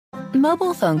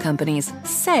Mobile phone companies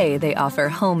say they offer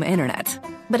home internet.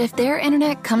 But if their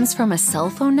internet comes from a cell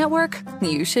phone network,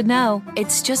 you should know.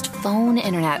 It's just phone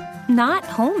internet, not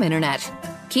home internet.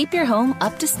 Keep your home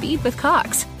up to speed with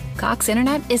Cox. Cox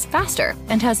internet is faster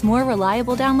and has more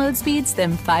reliable download speeds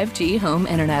than 5G home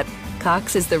internet.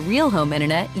 Cox is the real home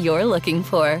internet you're looking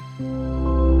for.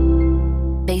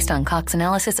 Based on Cox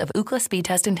analysis of Ookla speed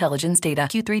test intelligence data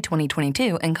Q3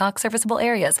 2022 and Cox serviceable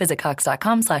areas, visit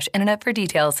cox.com/internet for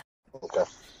details. Okay.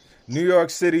 New York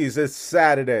City's it's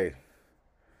Saturday.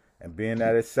 And being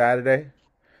that it's Saturday,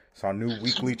 it's our new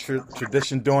weekly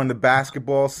tradition during the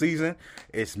basketball season.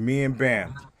 It's me and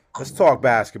Bam. Let's talk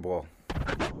basketball.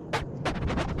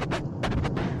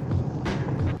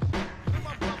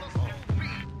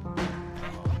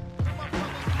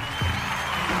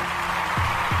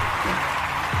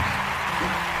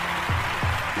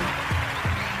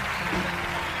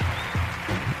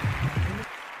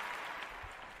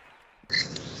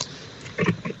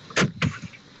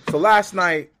 So last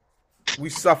night, we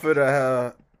suffered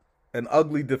an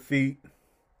ugly defeat.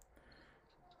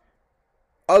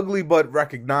 Ugly but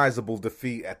recognizable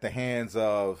defeat at the hands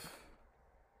of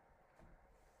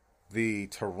the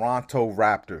Toronto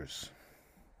Raptors.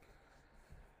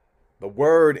 The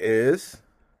word is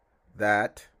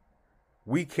that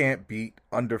we can't beat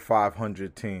under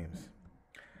 500 teams.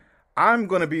 I'm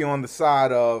going to be on the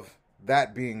side of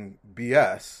that being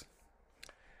BS.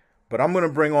 But I'm going to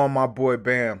bring on my boy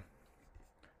Bam.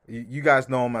 You guys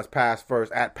know him as Pass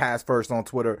First, at Pass First on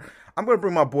Twitter. I'm going to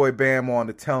bring my boy Bam on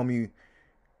to tell me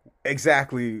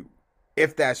exactly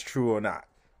if that's true or not.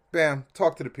 Bam,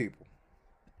 talk to the people.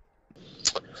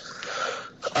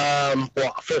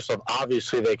 Well, first off,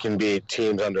 obviously they can be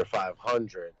teams under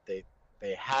 500. They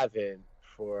haven't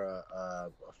for a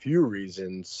few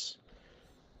reasons,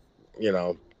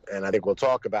 and I think we'll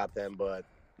talk about them, but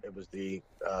it was the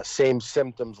same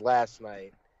symptoms last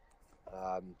night.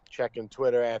 Checking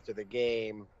Twitter after the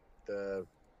game, the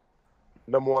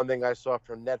number one thing I saw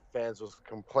from net fans was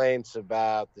complaints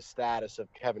about the status of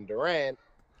Kevin Durant.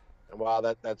 And while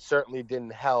that certainly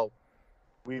didn't help,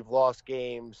 we've lost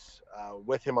games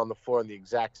with him on the floor in the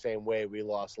exact same way we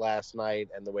lost last night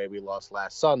and the way we lost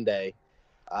last Sunday.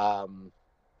 I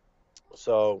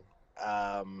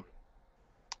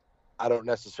don't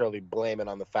necessarily blame it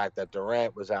on the fact that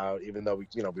Durant was out, even though we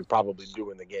probably do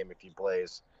win the game if he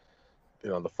plays,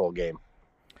 the full game.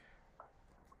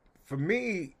 For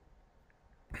me,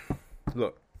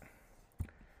 look,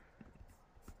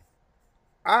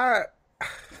 I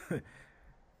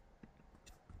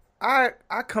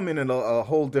come in a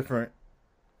whole different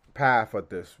path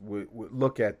at this.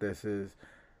 Look at this is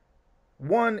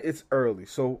one, it's early,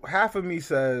 so half of me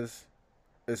says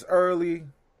it's early.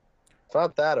 It's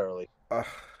not that early.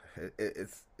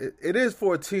 It is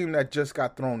for a team that just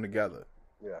got thrown together.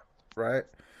 Yeah. Right?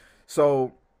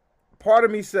 So part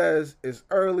of me says it's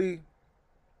early.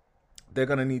 They're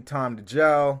going to need time to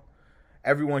gel.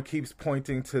 Everyone keeps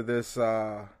pointing to this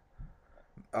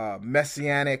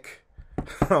messianic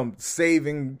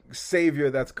savior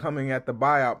that's coming at the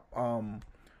buyout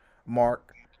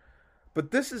mark.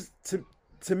 But this is,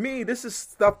 to me, this is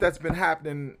stuff that's been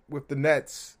happening with the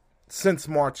Nets since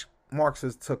Marks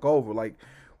has took over. Like,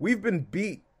 we've been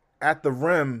beat at the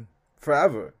rim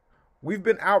forever. We've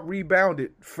been out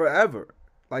rebounded forever.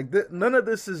 Like, none of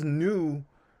this is new.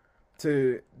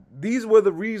 These were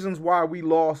the reasons why we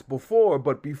lost before,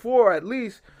 but before, at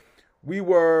least, we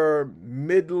were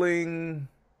middling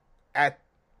at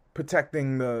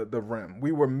protecting the rim.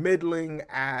 We were middling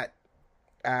at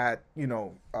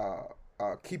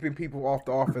keeping people off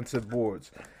the offensive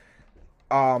boards.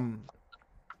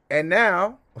 And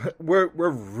now we're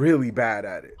really bad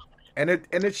at it, and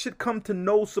it should come to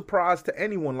no surprise to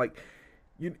anyone. Like,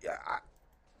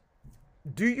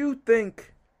 do you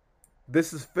think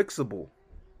this is fixable?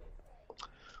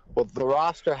 Well, the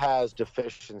roster has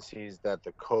deficiencies that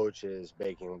the coach is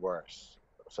making worse,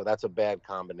 so that's a bad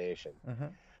combination. Mm-hmm.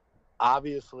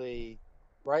 Obviously,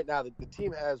 right now the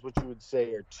team has what you would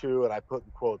say are two, and I put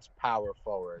in quotes, power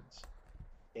forwards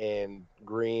in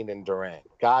Green and Durant,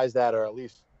 guys that are at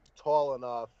least tall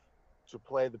enough to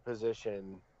play the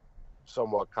position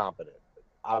somewhat competent.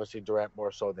 Obviously, Durant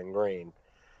more so than Green.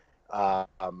 But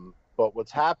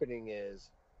what's happening is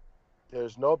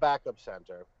there's no backup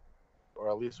center, or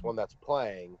at least one that's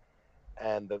playing,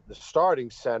 and the starting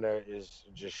center is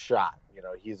just shot.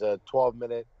 He's a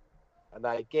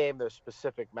 12-minute-a-night game. There's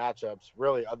specific matchups,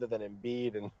 really, other than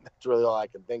Embiid, and that's really all I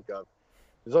can think of.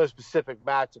 There's only specific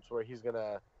matchups where he's going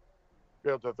to be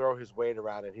able to throw his weight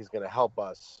around, and he's going to help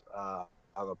us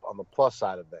on the plus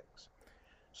side of things.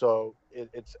 So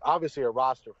it's obviously a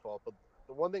roster fault, but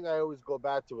the one thing I always go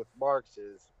back to with Marks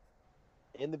is,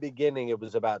 in the beginning, it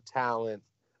was about talent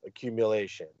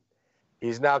accumulation.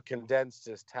 He's now condensed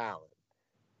his talent,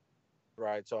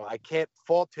 right? So I can't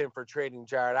fault him for trading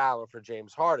Jared Allen for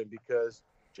James Harden, because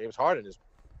James Harden is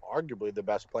arguably the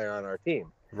best player on our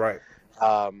team. Right.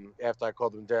 After I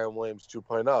called him Darren Williams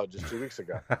 2.0 just 2 weeks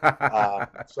ago.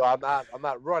 So I'm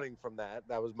not running from that.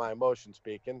 That was my emotion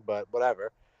speaking, but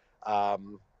whatever.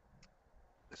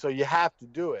 So you have to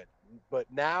do it. But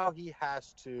now he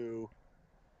has to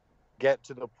get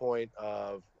to the point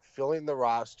of filling the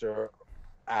roster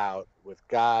out with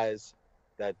guys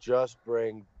that just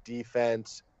bring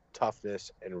defense, toughness,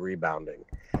 and rebounding.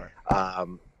 Right.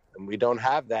 And we don't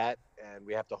have that, and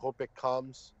we have to hope it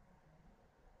comes.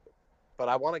 But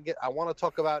I want to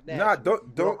talk about Nash. Nah,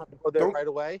 don't go there right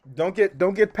away. Don't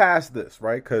get past this,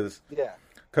 right? Because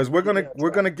we're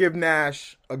gonna give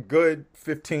Nash a good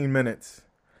 15 minutes.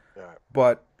 Right.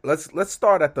 But let's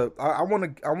start at the. I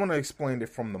want to explain it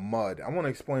from the mud. I want to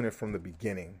explain it from the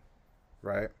beginning,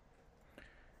 right?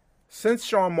 Since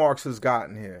Sean Marks has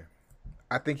gotten here,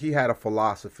 I think he had a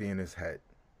philosophy in his head.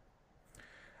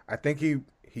 I think he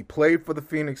played for the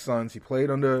Phoenix Suns. He played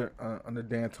under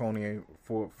D'Antoni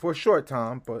for a short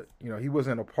time, but he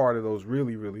wasn't a part of those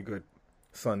really, really good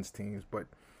Suns teams. But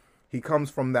he comes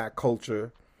from that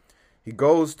culture. He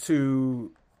goes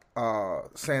to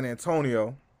San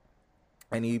Antonio,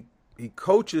 and he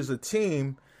coaches a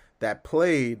team that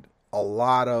played a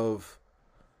lot of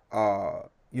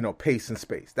pace and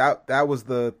space. That was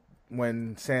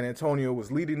when San Antonio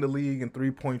was leading the league in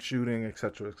 3-point shooting, et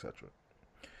cetera, et cetera.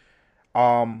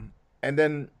 And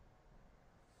then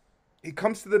he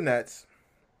comes to the Nets,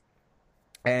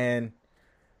 and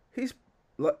we've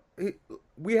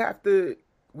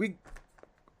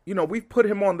put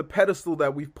him on the pedestal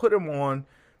that we've put him on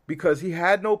because he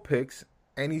had no picks,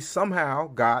 and he somehow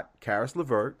got Karis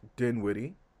LeVert,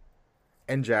 Dinwiddie,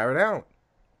 and Jared Allen.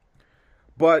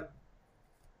 But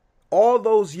all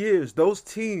those years, those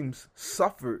teams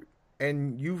suffered,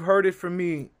 and you've heard it from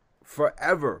me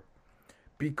forever,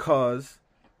 because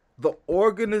the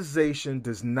organization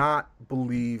does not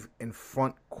believe in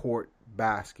front court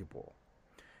basketball.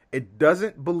 It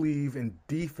doesn't believe in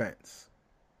defense,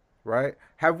 right?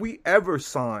 Have we ever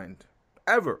signed,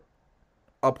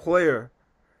 a player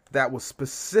that was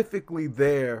specifically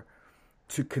there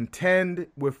to contend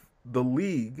with the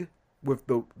league, with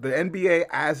the NBA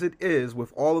as it is,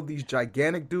 with all of these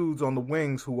gigantic dudes on the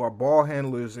wings who are ball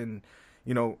handlers? And,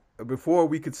 before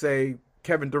we could say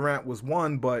Kevin Durant was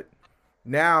one, but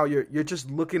now you're just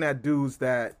looking at dudes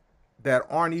that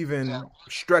aren't even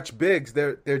stretch bigs.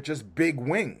 They're just big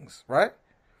wings, right?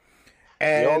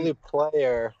 And the only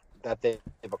player that they've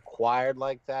acquired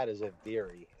like that is in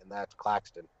theory, and that's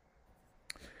Claxton.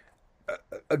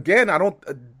 Again,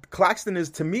 Claxton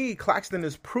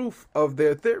is proof of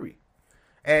their theory,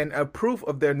 and a proof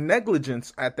of their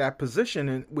negligence at that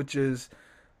position, which is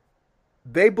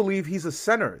they believe he's a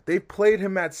center. They played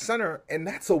him at center, and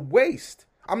that's a waste.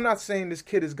 I'm not saying this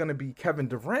kid is going to be Kevin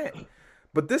Durant,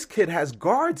 but this kid has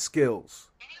guard skills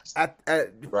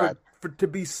to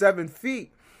be 7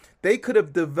 feet. They could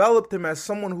have developed him as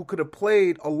someone who could have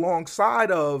played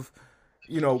alongside of,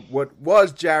 what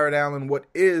was Jared Allen, what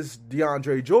is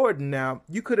DeAndre Jordan now.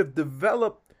 You could have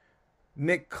developed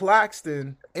Nick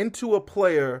Claxton into a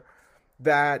player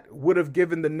that would have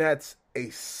given the Nets a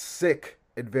sick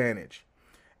advantage.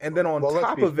 And then on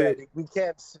top of it, we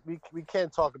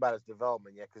can't talk about his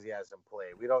development yet because he hasn't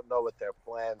played. We don't know what their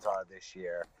plans are this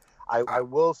year. I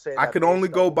will say I can only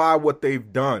go by what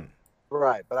they've done,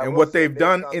 right? But and what they've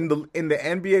done in the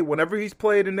NBA. Whenever he's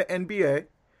played in the NBA,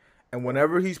 and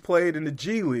whenever he's played in the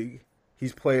G League,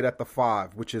 he's played at the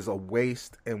 5, which is a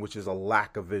waste and which is a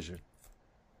lack of vision.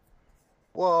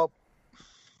 Well,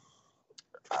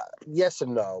 yes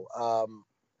and no.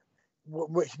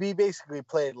 He basically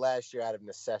played last year out of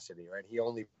necessity, right? He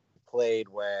only played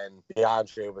when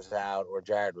DeAndre was out or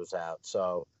Jared was out,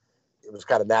 so it was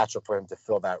kind of natural for him to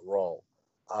fill that role.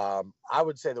 I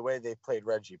would say the way they played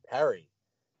Reggie Perry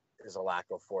is a lack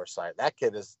of foresight. That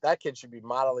kid should be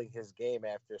modeling his game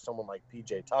after someone like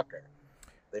PJ Tucker.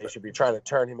 They should be trying to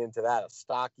turn him into that, a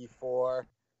stocky 4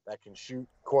 that can shoot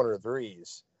corner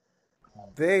threes.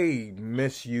 They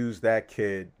misused that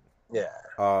kid. Yeah.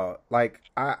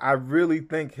 I really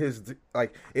think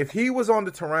if he was on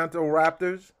the Toronto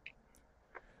Raptors,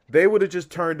 they would have just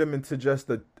turned him into just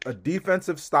a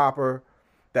defensive stopper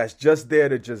that's just there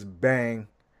to just bang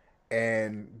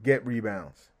and get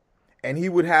rebounds. And he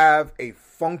would have a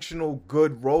functional,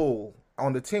 good role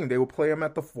on the team. They would play him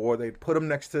at the 4. They'd put him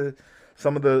next to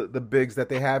some of the bigs that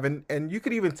they have. And you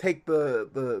could even take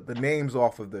the names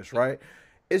off of this, right?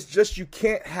 It's just you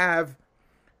can't have.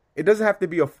 It doesn't have to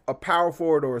be a power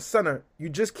forward or a center. You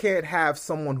just can't have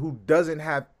someone who doesn't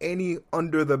have any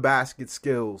under the basket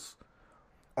skills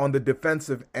on the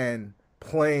defensive end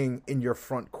playing in your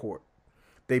front court.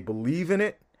 They believe in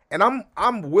it, and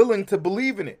I'm willing to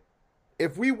believe in it.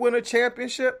 If we win a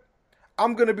championship,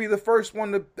 I'm gonna be the first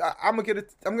one to. I'm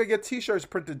gonna get T-shirts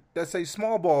printed that say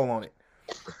 "small ball" on it.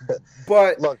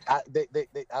 But look, I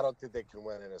don't think they can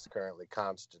win it as currently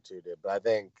constituted. But I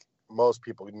think most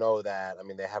people know that. I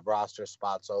mean, they have roster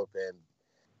spots open.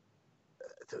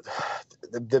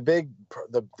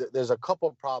 There's a couple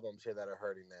of problems here that are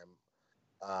hurting them.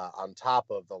 On top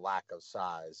of the lack of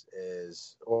size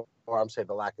or I'm saying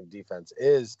the lack of defense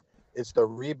it's the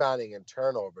rebounding and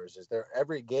turnovers.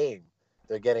 Every game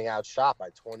they're getting outshot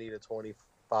by 20 to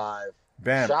 25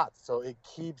 shots. So it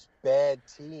keeps bad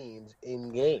teams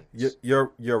in games.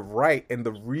 You're right, and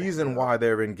the reason why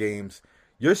they're in games,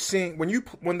 you're seeing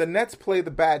when the Nets play the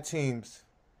bad teams,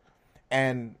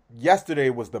 and yesterday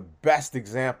was the best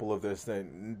example of this.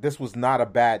 And this was not a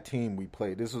bad team we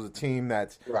played. This was a team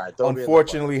that's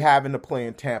unfortunately having to play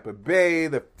in Tampa Bay.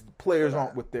 The players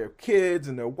aren't with their kids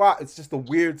and their wives. It's just a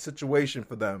weird situation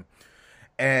for them.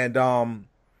 And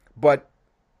but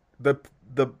the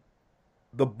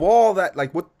ball that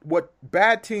like what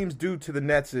bad teams do to the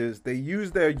Nets is they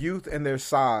use their youth and their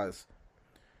size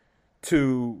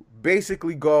to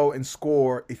basically go and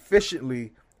score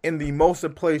efficiently in the most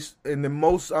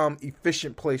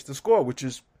efficient place to score, which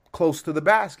is close to the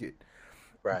basket.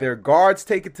 Right. Their guards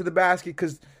take it to the basket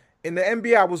because in the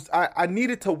NBA, I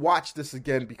needed to watch this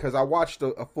again because I watched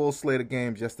a full slate of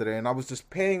games yesterday, and I was just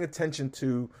paying attention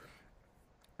to,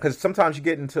 because sometimes you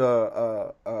get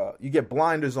into you get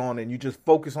blinders on and you just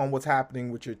focus on what's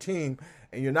happening with your team,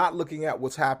 and you're not looking at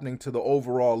what's happening to the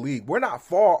overall league. We're not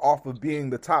far off of being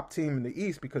the top team in the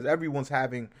East because everyone's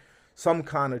having some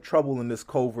kind of trouble in this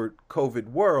COVID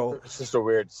world. It's just a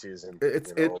weird season.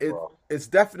 It's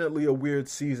definitely a weird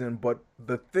season, but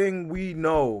the thing we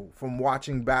know from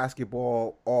watching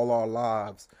basketball all our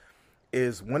lives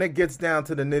is when it gets down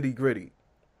to the nitty-gritty,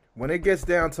 when it gets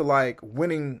down to like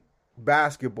winning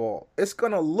basketball, it's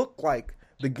going to look like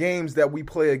the games that we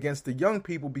play against the young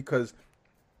people, because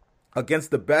against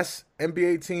the best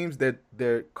NBA teams, that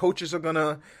their coaches are going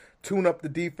to tune up the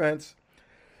defense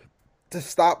to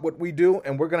stop what we do,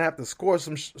 and we're gonna have to score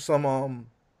some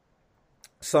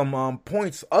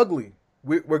points ugly.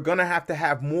 We're gonna have to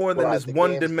have more than this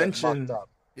one dimension.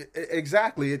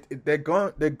 Exactly, they're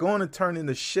going to turn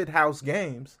into shithouse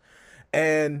games,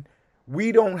 and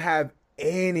we don't have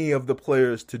any of the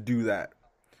players to do that.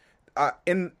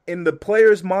 In the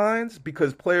players' minds,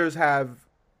 because players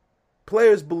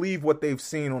believe what they've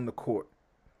seen on the court.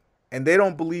 And they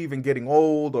don't believe in getting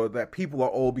old or that people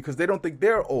are old because they don't think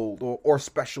they're old or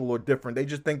special or different. They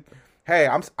just think, hey,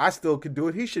 I still could do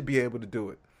it. He should be able to do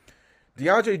it.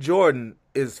 DeAndre Jordan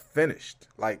is finished,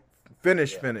 like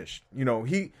finished. You know,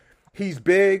 he's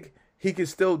big. He can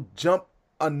still jump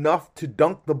enough to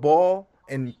dunk the ball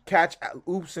and catch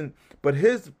oops. But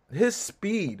his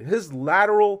speed, his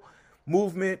lateral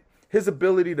movement, his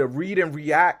ability to read and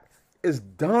react is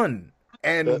done.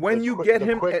 And when you get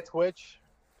him quick twitch.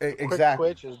 Exactly.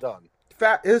 Quick twitch is done.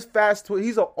 His fast twitch.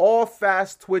 He's an all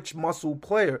fast twitch muscle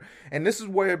player, and this is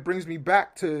where it brings me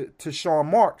back to Sean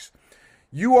Marks.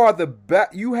 You are the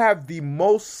best. You have the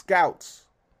most scouts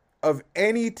of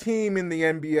any team in the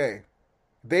NBA.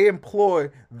 They employ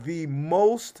the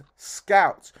most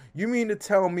scouts. You mean to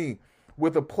tell me,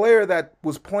 with a player that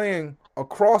was playing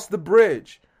across the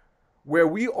bridge, where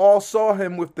we all saw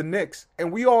him with the Knicks,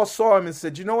 and we all saw him and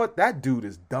said, you know what, that dude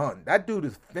is done. That dude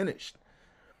is finished.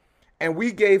 And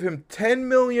we gave him $10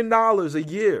 million a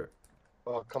year.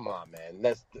 Oh, come on,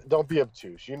 man. Don't be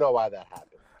obtuse. You know why that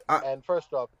happened. And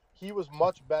first off, he was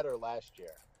much better last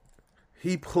year.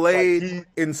 He played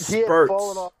in spurts. He had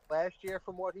fallen off last year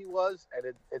from what he was,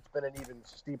 and it's been an even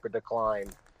steeper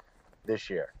decline this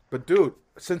year. But, dude,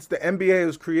 since the NBA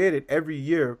was created, every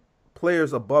year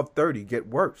players above 30 get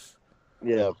worse.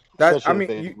 Yeah, man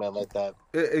like that.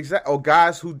 Exactly. Or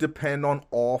guys who depend on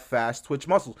all fast twitch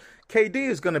muscles. KD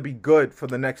is going to be good for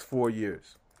the next 4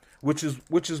 years, which is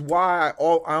why I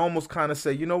almost kind of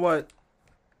say, you know what,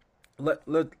 let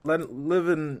live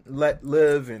and let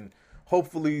live, and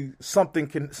hopefully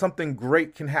something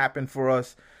great can happen for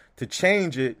us to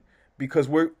change it, because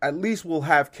we'll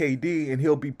have KD and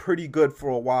he'll be pretty good for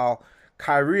a while.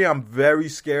 Kyrie, I'm very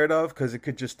scared of, because it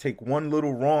could just take one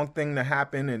little wrong thing to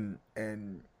happen,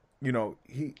 and you know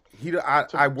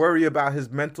I worry about his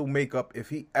mental makeup if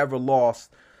he ever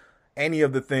lost any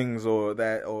of the things or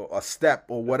a step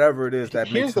or whatever it is that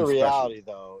Here's makes him the reality,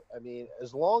 special. though. I mean,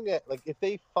 as long as if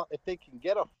they can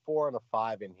get a 4 and a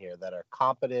 5 in here that are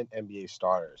competent NBA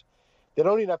starters, they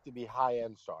don't even have to be high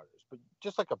end starters, but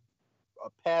just like a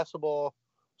passable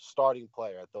starting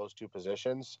player at those two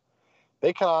positions,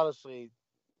 they can honestly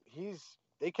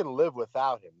they can live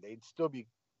without him. They'd still be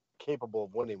capable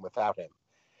of winning without him.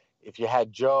 If you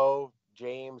had Joe,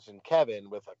 James, and Kevin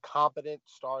with a competent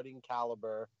starting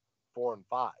caliber 4 and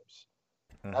 5s,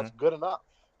 that's good enough.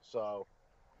 So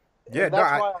yeah,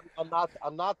 that's why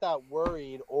I'm not that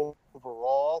worried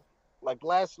overall. Like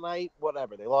last night,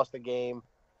 whatever, they lost the game,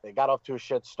 they got off to a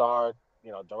shit start.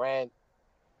 You know, Durant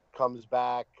comes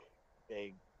back,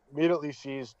 they immediately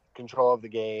seized control of the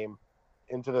game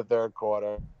into the third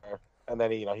quarter, and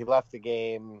then he left the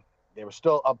game. They were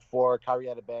still up 4. Kyrie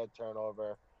had a bad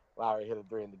turnover. Lowry hit a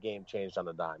 3 and the game changed on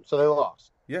a dime. So they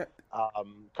lost. Yeah.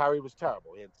 Kyrie was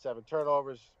terrible. He had 7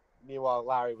 turnovers. Meanwhile,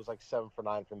 Lowry was like 7 for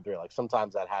 9 from 3. Like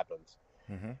sometimes that happens.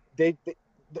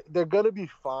 They're going to be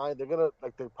fine.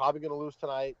 They're probably going to lose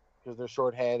tonight because they're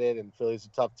shorthanded and Philly's a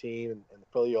tough team and the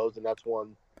Philly O's the Nets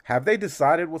won. Have they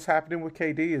decided what's happening with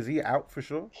KD? Is he out for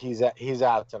sure? He's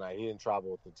out tonight. He didn't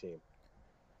travel with the team.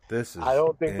 I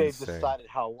don't think insane. They've decided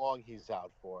how long he's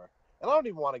out for. And I don't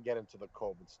even want to get into the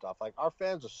COVID stuff. Like, our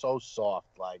fans are so soft.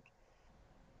 Like,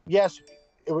 yes,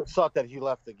 it would suck that he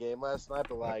left the game last night,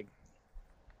 but, like,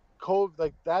 COVID,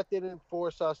 like, that didn't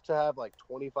force us to have, like,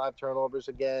 25 turnovers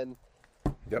again.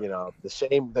 Yep. You know, the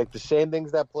same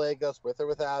things that plague us with or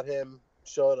without him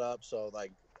showed up. So,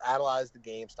 like, analyze the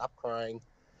game. Stop crying.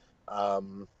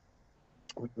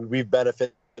 We've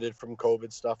benefited from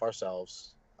COVID stuff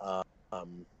ourselves.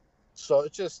 So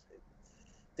it's just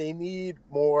they need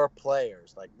more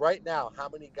players. Like right now, how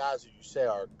many guys would you say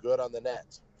are good on the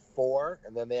Nets? 4,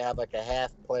 and then they have like a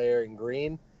half player in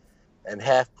Green and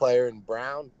half player in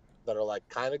Brown that are like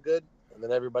kind of good, and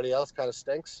then everybody else kind of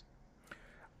stinks.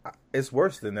 It's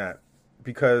worse than that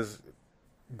because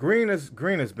Green has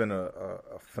been a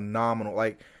phenomenal.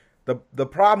 Like the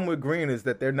problem with Green is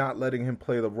that they're not letting him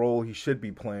play the role he should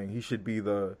be playing. He should be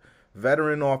the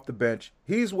veteran off the bench.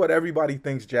 He's what everybody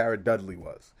thinks Jared Dudley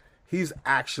was. He's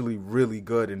actually really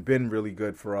good and been really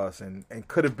good for us and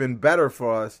could have been better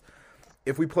for us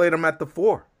if we played him at the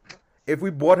 4. If we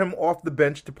brought him off the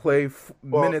bench to play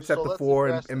minutes at the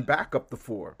 4 and back up the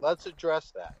 4. Let's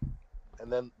address that. And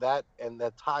then that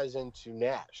ties into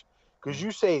Nash. Because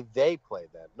you say they play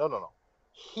them. No.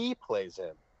 He plays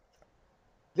him.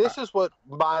 This is what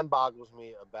mind boggles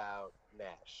me about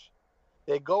Nash.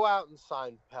 They go out and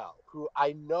sign Pell, who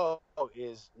I know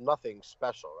is nothing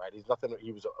special, right?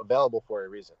 He was available for a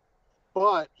reason.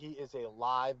 But he is a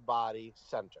live body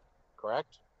center,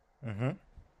 correct? Mm-hmm.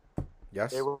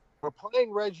 Yes. They were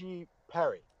playing Reggie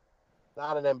Perry,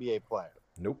 not an NBA player.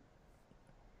 Nope.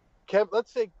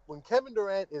 Let's say when Kevin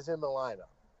Durant is in the lineup,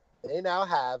 they now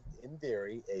have, in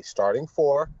theory, a starting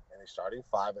 4 and a starting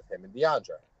 5 with him and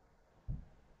DeAndre.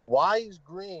 Why is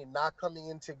Green not coming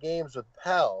into games with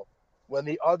Pell when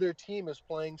the other team is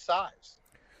playing size?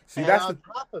 See, and on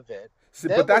top of it,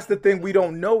 but that's the thing we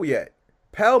don't know yet.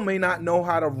 Pell may not know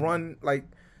how to run. Like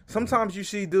sometimes you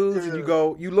see dudes and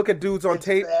you look at dudes on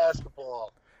tape.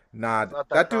 Basketball. Nah,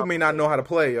 that dude may not know how to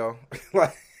play, yo.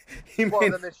 Like then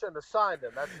they shouldn't have signed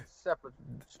him. That's a separate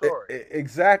story.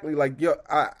 Exactly. Like yo,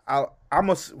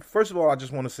 first of all, I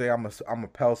just want to say I'm a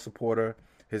Pell supporter.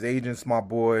 His agent's my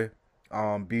boy,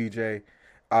 BJ.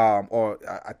 Or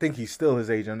I think he's still his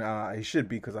agent. He should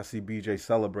be because I see BJ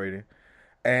celebrating.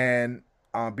 And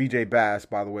BJ Bass,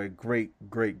 by the way, great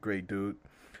dude.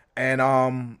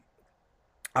 And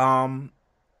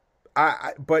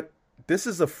but this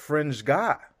is a fringe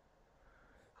guy.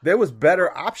 There was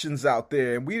better options out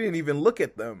there, and we didn't even look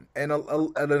at them. And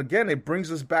again, it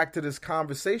brings us back to this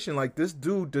conversation. Like this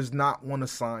dude does not want to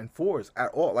sign 4s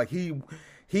at all. Like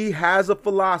he has a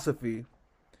philosophy.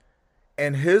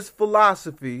 And his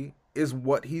philosophy is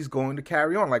what he's going to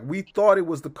carry on. Like, we thought it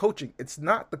was the coaching. It's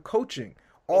not the coaching.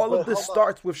 All of this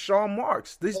starts with Sean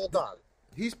Marks. Hold on.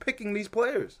 He's picking these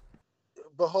players.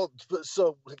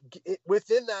 So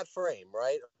within that frame,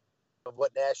 right, of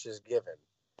what Nash is given,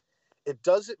 it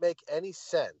doesn't make any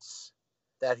sense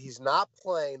that he's not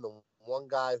playing the one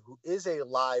guy who is a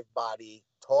live body,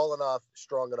 tall enough,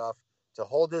 strong enough to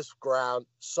hold his ground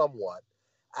somewhat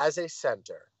as a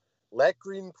center. Let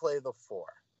Green play the 4.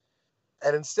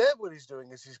 And instead what he's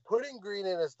doing is he's putting Green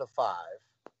in as the 5.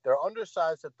 They're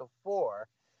undersized at the 4.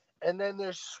 And then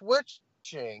they're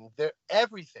switching their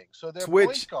everything. So they're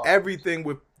switch everything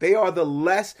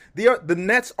the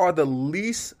Nets are the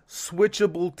least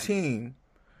switchable team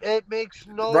It makes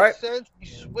no sense.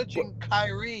 He's switching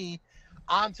Kyrie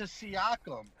onto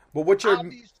Siakam. But what you're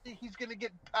obviously he's going to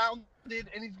get pounded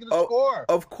and he's going to score.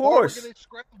 Of course, or we're going to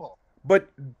scramble. But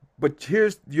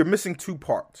you're missing two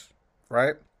parts,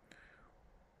 right?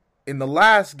 In the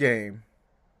last game,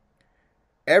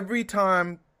 every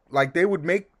time, like, they would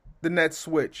make the Nets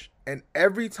switch, and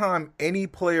every time any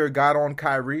player got on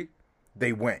Kyrie,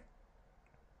 they went.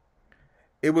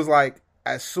 It was like,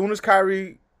 as soon as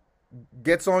Kyrie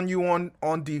gets on you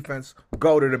on defense,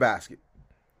 go to the basket.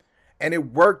 And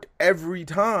it worked every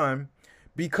time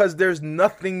because there's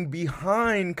nothing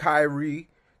behind Kyrie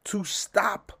to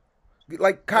stop.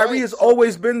 Like, Kyrie has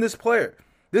always been this player.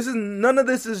 None of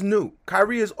this is new.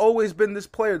 Kyrie has always been this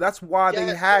player. That's why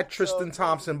they had Tristan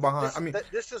Thompson behind.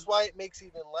 This is why it makes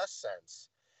even less sense.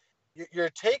 You're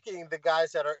taking the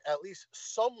guys that are at least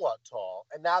somewhat tall,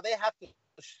 and now they have to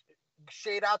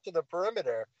shade out to the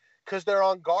perimeter because they're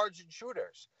on guards and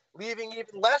shooters, leaving even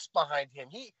less behind him.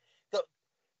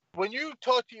 When you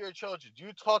talk to your children, do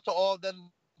you talk to all of them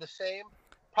the same?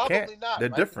 Probably not. They're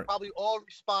different. They probably all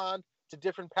respond to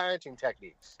different parenting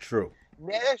techniques. True.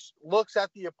 Nash looks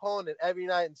at the opponent every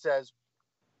night and says,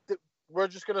 we're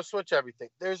just going to switch everything.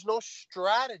 There's no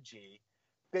strategy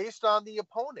based on the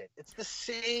opponent. It's the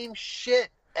same shit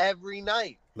every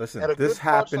night. Listen, this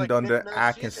happened under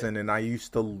Atkinson, and I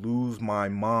used to lose my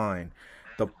mind.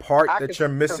 The part that you're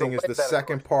missing is the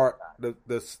second part.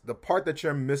 The part that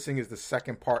you're missing is the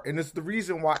second part. And it's the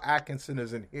reason why Atkinson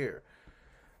isn't here.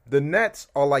 The Nets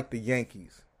are like the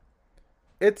Yankees.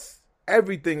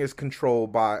 Everything is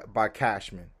controlled by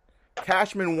Cashman.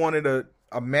 Cashman wanted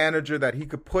a manager that he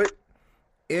could put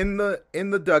in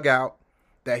the dugout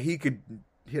that he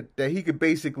could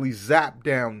basically zap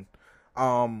down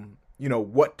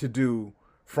what to do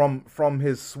from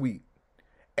his suite.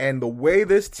 And the way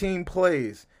this team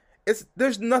plays,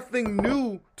 there's nothing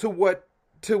new to what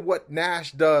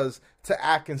Nash does to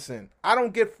Atkinson. I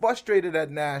don't get frustrated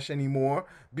at Nash anymore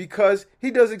because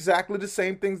he does exactly the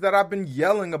same things that I've been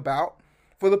yelling about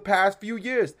for the past few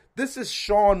years. This is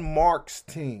Sean Marks'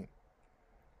 team,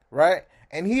 right?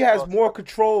 And he has more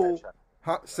control.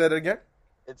 Say it again.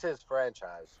 It's his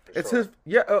franchise.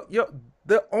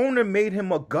 The owner made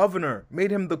him a governor,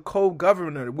 made him the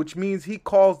co-governor, which means he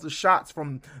calls the shots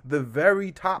from the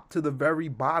very top to the very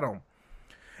bottom.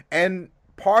 And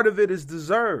part of it is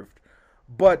deserved.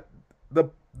 But the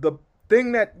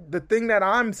thing that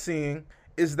I'm seeing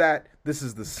is that this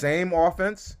is the same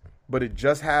offense, but it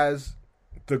just has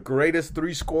the greatest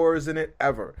three scorers in it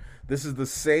ever. This is the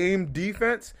same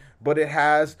defense, but it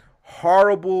has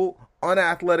horrible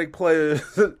unathletic players,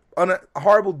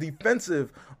 horrible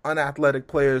defensive unathletic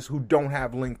players who don't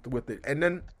have length with it. And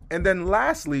then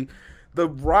lastly, the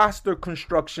roster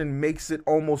construction makes it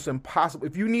almost impossible.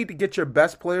 If you need to get your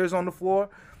best players on the floor,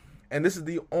 and this is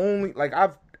the only, like,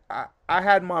 I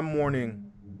had my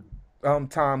morning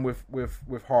time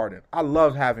with Harden. I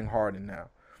love having Harden now.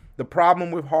 The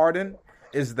problem with Harden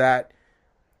is that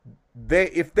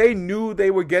if they knew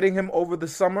they were getting him over the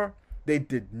summer, they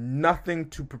did nothing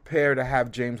to prepare to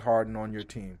have James Harden on your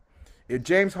team. If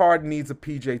James Harden needs a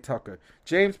PJ Tucker,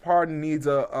 James Harden needs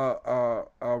a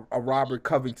Robert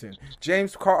Covington,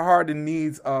 James Harden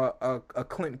needs a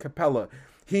Clint Capella.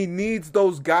 He needs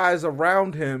those guys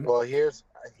around him. Well,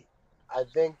 I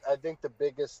think the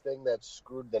biggest thing that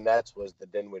screwed the Nets was the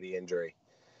Dinwiddie injury,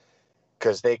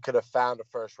 because they could have found a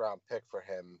first-round pick for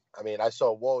him. I mean, I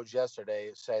saw Woj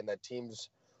yesterday saying that teams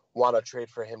want to trade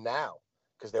for him now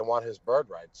because they want his bird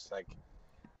rights. Like,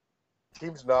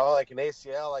 teams know, like an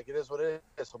ACL, like, it is what it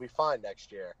is. He'll be fine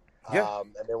next year. Yeah.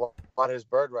 And they want his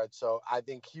bird rights. So I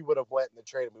think he would have went in the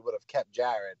trade and we would have kept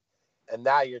Jared. And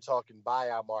now you're talking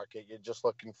buyout market. You're just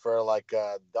looking for, like,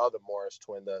 the other Morris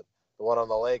twin, the one on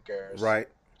the Lakers. Right.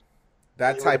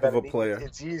 That type of a player.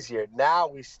 It's easier. Now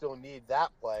we still need that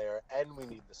player, and we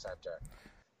need the center.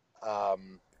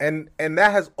 And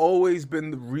that has always been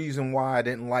the reason why I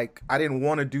didn't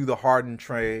want to do the Harden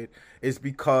trade, is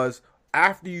because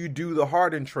after you do the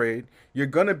Harden trade, you're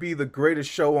gonna be the greatest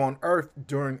show on earth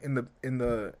in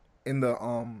the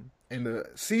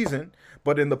season,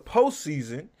 but in the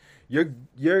postseason,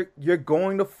 you're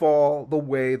going to fall the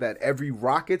way that every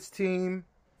Rockets team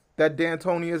that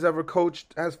D'Antoni has ever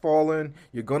coached has fallen.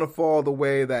 You're gonna fall the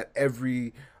way that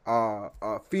every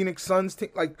Phoenix Suns team,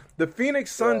 like the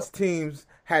Phoenix Suns teams,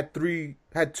 had two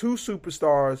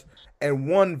superstars and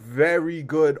one very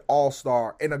good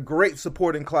all-star and a great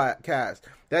supporting cast.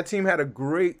 That team had a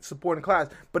great supporting class,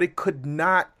 but it could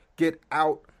not get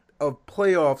out of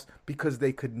playoffs because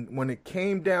when it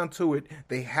came down to it,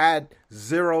 they had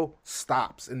zero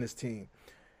stops in this team.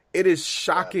 It is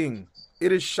shocking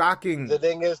it is shocking. The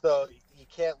thing is, though, you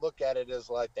can't look at it as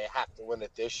like they have to win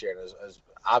it this year. As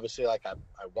obviously, like I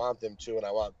want them to, and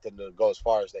I want them to go as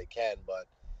far as they can. But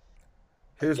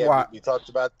Here's again, why we talked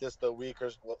about this the week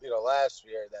or last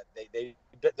year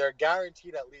that they're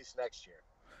guaranteed at least next year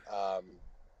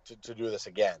to do this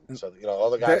again. So all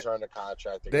the guys are under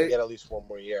contract. They're gonna get at least one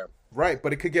more year. Right,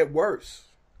 but it could get worse.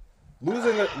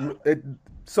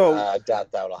 So I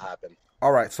doubt that will happen.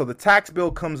 All right, so the tax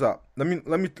bill comes up. Let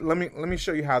me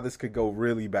show you how this could go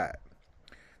really bad.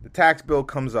 The tax bill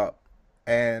comes up,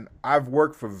 and I've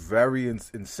worked for very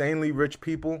insanely rich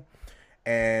people,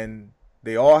 and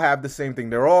they all have the same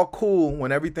thing. They're all cool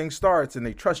when everything starts, and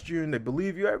they trust you and they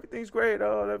believe you. Everything's great.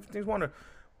 Oh, everything's wonderful.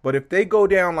 But if they go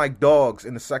down like dogs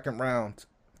in the second round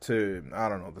to, I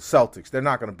don't know, the Celtics, they're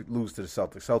not going to lose to the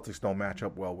Celtics. Celtics don't match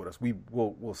up well with us.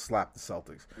 We'll slap the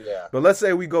Celtics. Yeah. But let's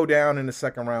say we go down in the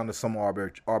second round to some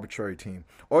arbitrary team,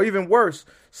 or even worse,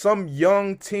 some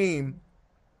young team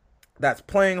that's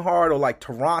playing hard, or like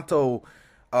Toronto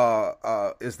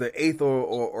is the 8th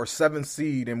or 7th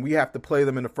seed, and we have to play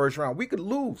them in the first round. We could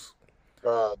lose.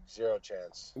 Zero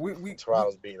chance.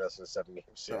 Toronto's beating us in a 7-game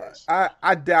series.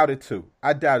 I doubt it too.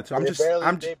 They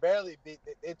barely beat.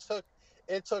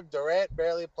 It took Durant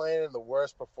barely playing in the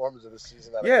worst performance of the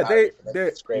season.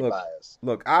 They scraped by us.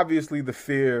 Look, obviously the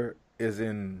fear is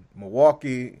in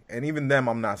Milwaukee, and even them,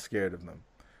 I'm not scared of them.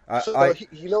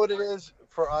 You know what it is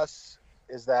for us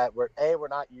is that we're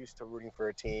not used to rooting for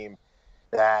a team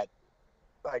that,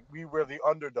 like, we were the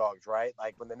underdogs, right?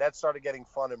 Like when the Nets started getting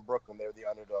fun in Brooklyn, they were the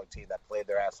underdog team that played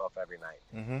their ass off every night.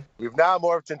 Mm-hmm. We've now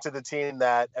morphed into the team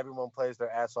that everyone plays their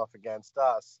ass off against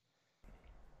us.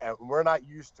 And we're not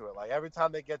used to it. Like, every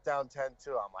time they get down 10-2,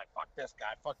 I'm like, fuck this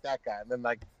guy, fuck that guy. And then,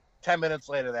 like, 10 minutes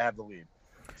later, they have the lead.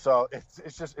 So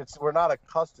it's we're not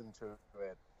accustomed to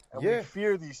it. And we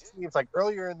fear these teams. Like,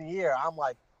 earlier in the year, I'm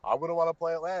like, I wouldn't want to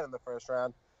play Atlanta in the first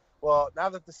round. Well, now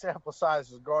that the sample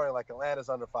size is growing, like, Atlanta's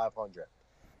under 500.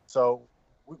 So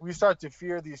we start to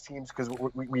fear these teams because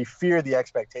we fear the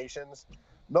expectations.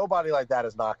 Nobody like that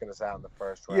is knocking us out in the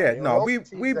first round. Yeah,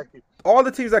 all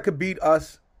the teams that could beat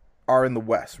us are in the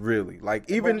West, really. Like,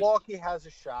 even Milwaukee has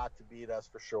a shot to beat us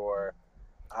for sure,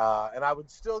 and I would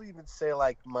still even say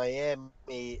like Miami,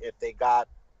 if they got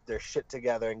their shit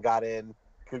together and got in,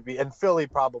 could be, and Philly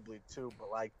probably too. But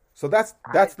like, so that's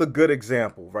the good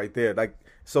example right there. Like,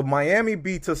 so Miami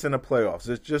beats us in the playoffs.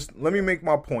 It's just, let me make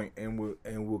my point, and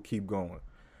we'll keep going.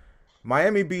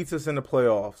 Miami beats us in the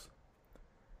playoffs.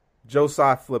 Joe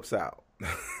Tsai flips out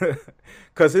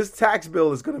because his tax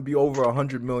bill is going to be over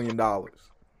 $100 million.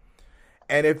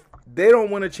 And if they don't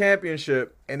win a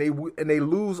championship and they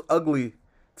lose ugly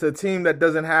to a team that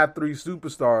doesn't have 3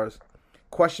 superstars,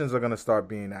 questions are going to start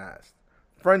being asked.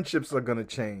 Friendships are going to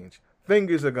change.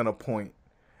 Fingers are going to point.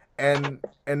 And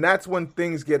that's when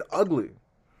things get ugly.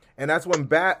 And that's when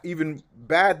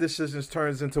bad decisions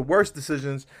turns into worse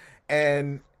decisions.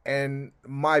 And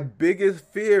my biggest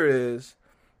fear is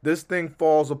this thing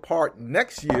falls apart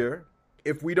next year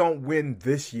if we don't win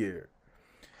this year.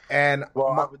 And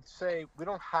I would say we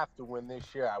don't have to win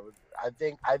this year. I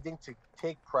think to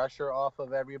take pressure off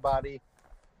of everybody,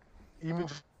 even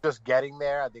just getting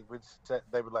there, I think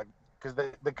they would like, because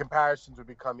the comparisons would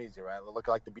become easy, right? Look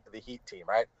like the Heat team,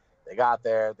 right? They got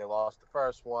there, they lost the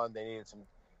first one, they needed some.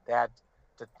 They had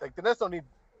to, like, the Nets don't need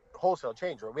wholesale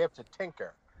change, right? We have to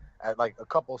tinker at like a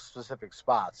couple specific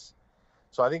spots.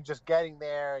 So I think just getting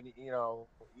there, and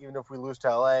even if we lose to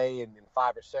LA in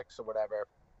 5 or 6 or whatever,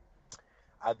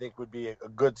 I think would be a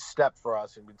good step for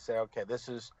us, and we'd say, okay,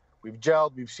 we've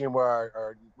gelled, we've seen where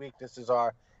our weaknesses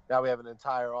are. Now we have an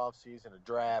entire offseason, a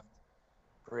draft,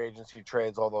 free agency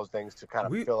trades, all those things to kind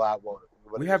of fill out what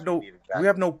we have no exactly. We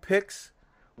have no picks.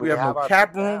 We have no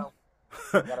cap room.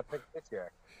 We got a pick this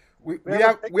year.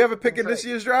 we have a pick in this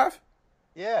year's draft?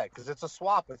 Yeah, because it's a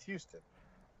swap with Houston.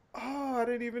 Oh, I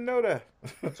didn't even know that.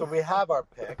 So we have our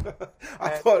pick. I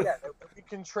thought we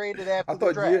can trade it after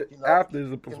the draft. After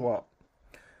the swap.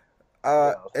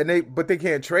 But they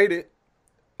can't trade it.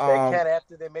 They can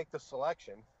after they make the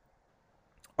selection.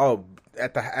 Oh,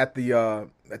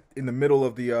 in the middle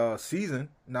of the season,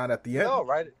 not at the end. No,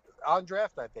 right on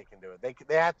draft night they can do it.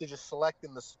 They have to just select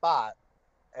in the spot,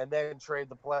 and then trade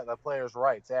the players'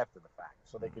 rights after the fact,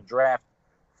 so they can draft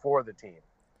for the team.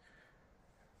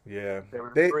 Yeah,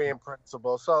 they agree in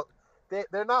principle, so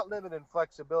they're not limited in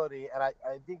flexibility. And I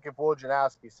think if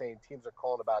Wojnarowski's saying teams are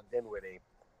calling about Dinwiddie,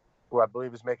 who I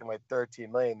believe is making like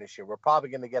 $13 million this year, we're probably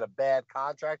going to get a bad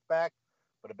contract back,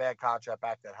 but a bad contract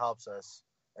back that helps us.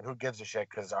 And who gives a shit,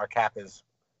 because our cap is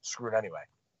screwed anyway.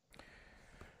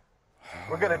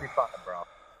 We're going to be fine, bro.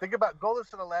 Go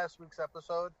listen to last week's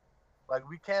episode Like,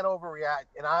 we can't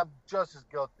overreact, and I'm just as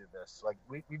guilty of this. Like,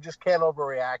 we just can't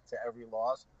overreact to every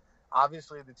loss.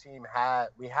 Obviously,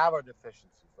 we have our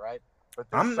deficiencies, right? But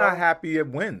I'm not happy it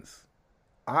wins.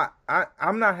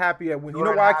 I'm not happy at wins. You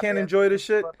know why I can't enjoy this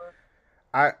shit?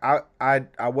 I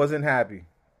wasn't happy.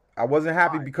 I wasn't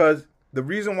happy because the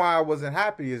reason why I wasn't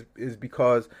happy is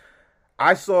because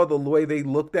I saw the way they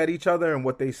looked at each other and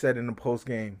what they said in the post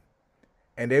game,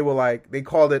 and they were like, they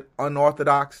called it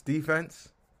unorthodox defense.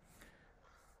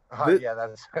 That's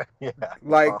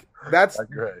like that's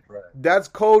great, right. That's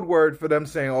code word for them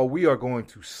saying, "Oh, we are going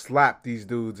to slap these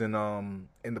dudes in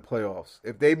the playoffs.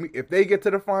 If they get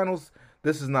to the finals,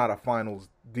 this is not a finals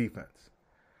defense."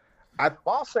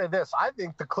 I'll say this: I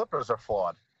think the Clippers are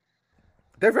flawed.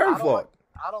 They're very flawed.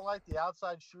 I don't like the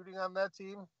outside shooting on that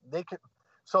team.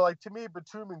 So to me,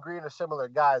 Batum and Green are similar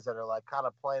guys that are like kind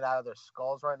of playing out of their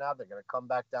skulls right now. They're going to come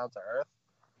back down to earth.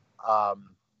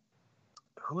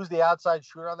 Who's the outside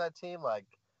shooter on that team? Like,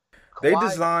 they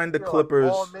designed the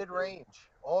Clippers all mid range.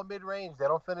 They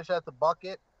don't finish at the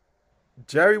bucket.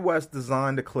 Jerry West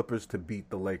designed the Clippers to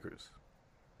beat the Lakers.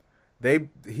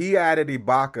 He added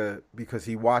Ibaka because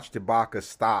he watched Ibaka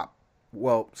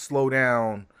slow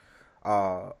down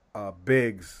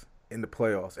bigs in the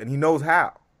playoffs, and he knows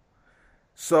how.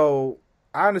 So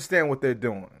I understand what they're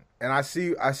doing, and I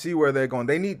see where they're going.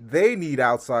 They need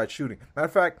outside shooting. Matter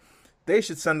of fact, they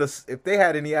should send us, if they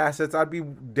had any assets, I'd be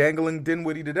dangling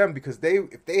Dinwiddie to them, because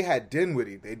if they had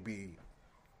Dinwiddie, they'd be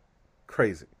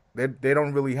crazy. They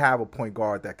don't really have a point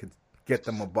guard that could get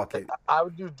them a bucket.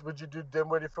 Would you do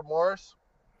Dinwiddie for Morris?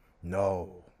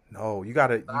 No. You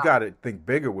gotta think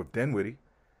bigger with Dinwiddie.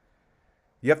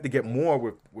 You have to get more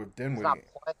with Dinwiddie. He's not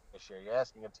playing this year. You're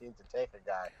asking a team to take a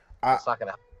guy. It's not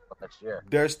gonna happen next year.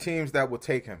 There's teams that will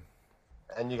take him,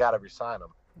 and you got to resign him.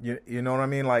 You know what I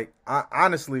mean? Like,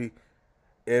 honestly,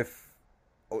 if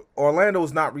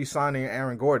Orlando's not re-signing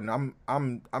Aaron Gordon,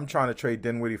 I'm trying to trade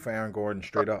Dinwiddie for Aaron Gordon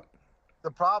straight up. The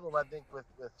problem, I think, with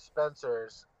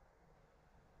Spencer's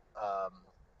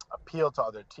appeal to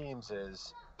other teams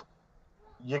is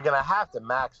you're gonna have to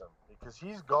max him because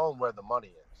he's going where the money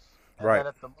is. And right.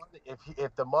 Then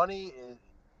if the money is,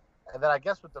 and then I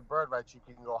guess with the bird rights you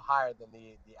can go higher than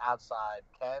the outside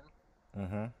can.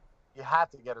 Mm-hmm. You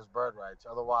have to get his bird rights,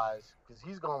 otherwise, because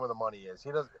he's going where the money is.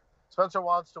 Spencer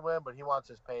wants to win, but he wants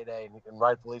his payday, and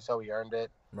rightfully so. He earned it.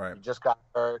 Right. He just got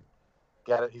hurt.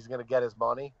 Get it? He's gonna get his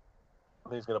money.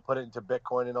 He's gonna put it into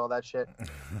Bitcoin and all that shit.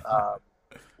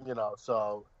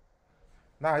 So.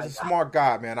 Nah, he's a smart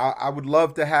guy, man. I would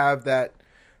love to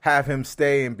have him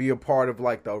stay and be a part of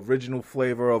like the original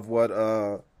flavor of what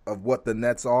the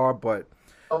Nets are, but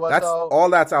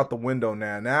that's out the window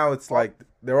now. Now it's like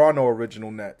there are no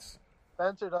original Nets.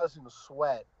 Spencer doesn't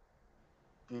sweat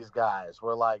these guys.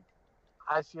 We're like,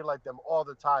 I see like them all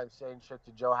the time saying shit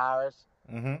to Joe Harris,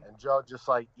 and Joe just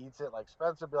like eats it. Like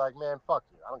Spencer be like, man, fuck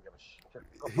you. I don't give a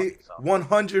shit.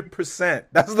 100%.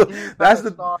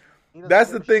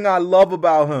 That's the thing I love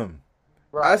about him.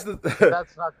 Right.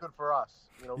 That's not good for us.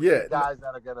 We need guys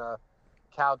that are gonna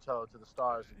kowtow to the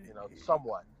stars,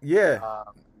 somewhat. Yeah.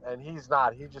 And he's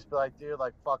not. He just be like, dude,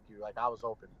 like, fuck you. Like, I was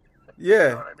open. Yeah. You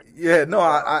know what I mean? Yeah. No,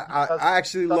 I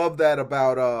actually love that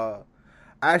about.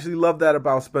 I actually love that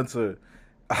about Spencer.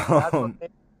 That's what made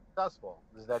him successful.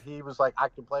 Is that he was like, I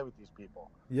can play with these people.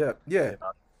 Yeah. Yeah.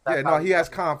 No, he has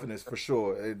confidence for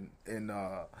sure. And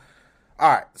all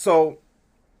right, so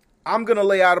I'm gonna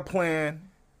lay out a plan,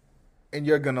 and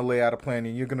you're gonna lay out a plan,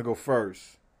 and you're gonna go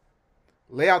first.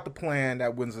 Lay out the plan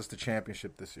that wins us the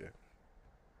championship this year.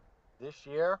 This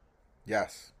year?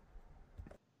 Yes.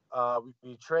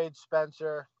 We trade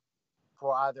Spencer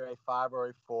for either a 5 or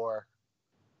a 4.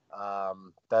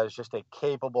 That is just a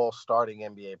capable starting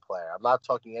NBA player. I'm not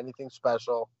talking anything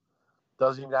special.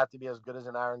 Doesn't even have to be as good as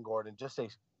an Aaron Gordon. Just a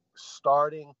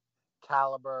starting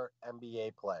caliber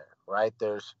NBA player, right?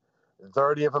 There's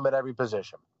 30 of them at every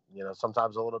position,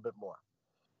 sometimes a little bit more.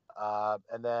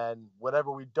 And then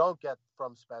whatever we don't get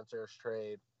from Spencer's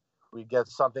trade, we get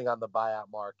something on the buyout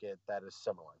market that is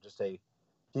similar.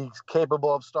 He's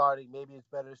capable of starting. Maybe it's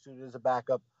better suited as a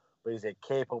backup, but he's a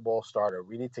capable starter.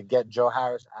 We need to get Joe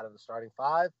Harris out of the starting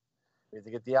 5. We need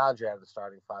to get DeAndre out of the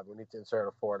starting 5. We need to insert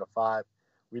a 4 and a 5.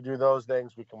 We do those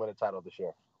things, we can win a title this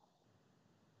year.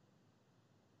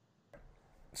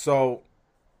 So,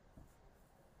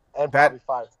 and probably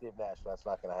fire Steve Nash. That's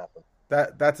not going to happen.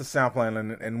 That's a sound plan,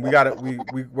 and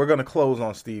we're gonna close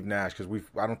on Steve Nash because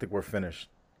I don't think we're finished.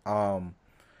 The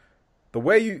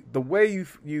way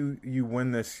you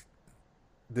win this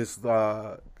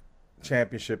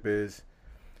championship is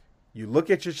you look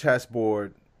at your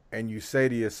chessboard and you say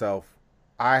to yourself,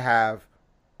 I have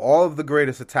all of the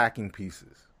greatest attacking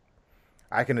pieces.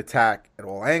 I can attack at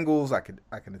all angles. I can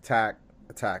attack.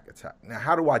 Now,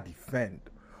 how do I defend?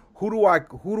 Who do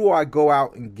I go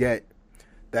out and get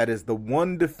that is the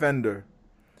one defender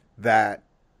that,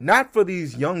 not for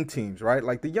these young teams, right?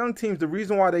 Like the young teams, the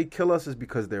reason why they kill us is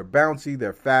because they're bouncy,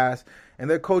 they're fast, and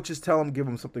their coaches give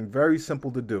them something very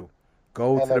simple to do.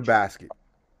 Go to the basket.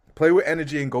 Play with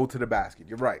energy and go to the basket.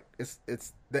 You're right.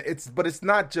 But it's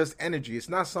not just energy. It's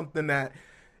not something that,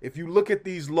 if you look at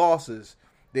these losses,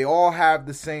 they all have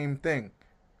the same thing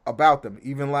about them.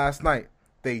 Even last night,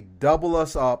 they double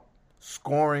us up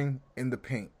scoring in the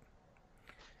paint.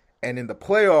 And in the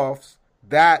playoffs,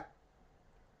 that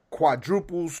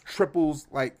quadruples, triples,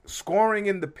 like scoring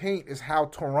in the paint is how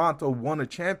Toronto won a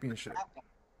championship.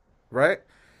 Right?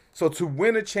 So to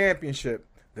win a championship,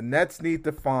 the Nets need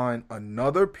to find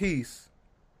another piece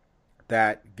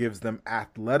that gives them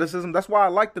athleticism. That's why I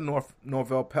like the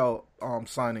Norvel Pelle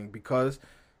signing, because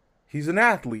he's an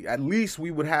athlete. At least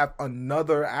we would have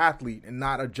another athlete and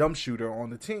not a jump shooter on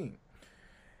the team.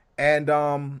 And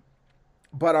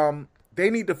but they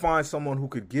need to find someone who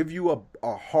could give you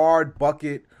a hard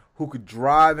bucket, who could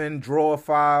drive in, draw a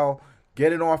foul,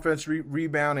 get an offense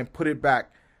rebound, and put it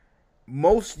back.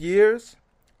 Most years,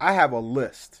 I have a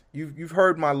list. You've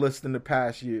heard my list in the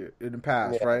past,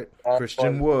 right?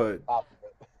 Christian Wood.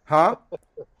 Huh?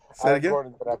 Say that again?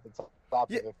 Gordon's been at the top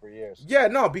of it for years. Yeah,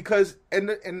 no, because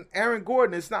and Aaron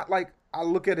Gordon, it's not like I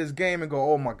look at his game and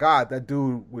go, oh my God, that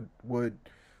dude would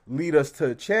lead us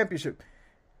to a championship.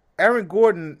 Aaron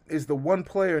Gordon is the one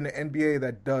player in the NBA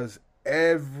that does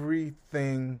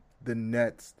everything the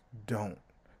Nets don't.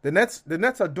 The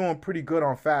Nets are doing pretty good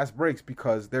on fast breaks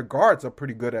because their guards are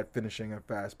pretty good at finishing at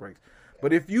fast breaks.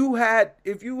 But if you had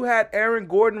Aaron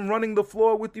Gordon running the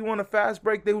floor with you on a fast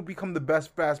break, they would become the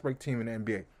best fast break team in the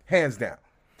NBA, hands down.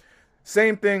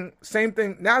 Same thing.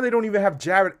 Now they don't even have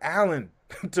Jared Allen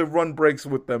to run breaks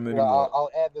with them anymore.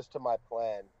 I'll add this to my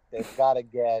plan. They've got to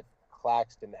get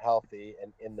Claxton healthy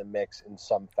and in the mix in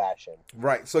some fashion.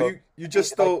 Right. So you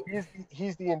just stole. Like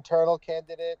he's the internal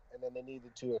candidate, and then they need the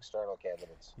two external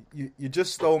candidates. You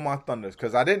just stole my thunders,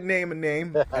 because I didn't name a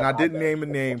name, and I didn't name a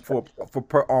name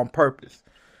on purpose.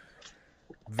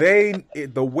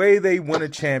 The way they win a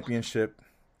championship,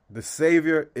 the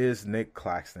savior is Nick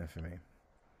Claxton for me.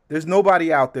 There's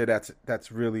nobody out there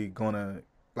that's really gonna,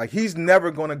 like, he's never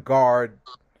gonna guard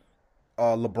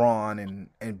LeBron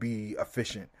and be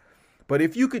efficient. But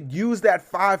if you could use that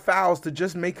 5 fouls to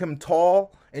just make him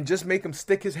tall and just make him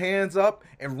stick his hands up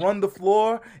and run the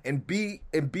floor and be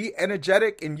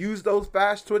energetic and use those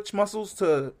fast twitch muscles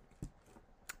to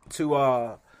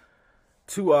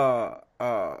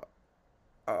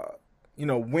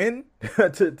win,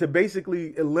 to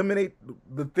basically eliminate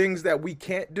the things that we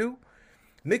can't do,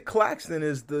 Nick Claxton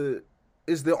is the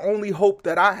only hope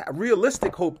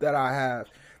realistic hope that I have,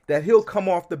 that he'll come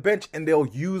off the bench and they'll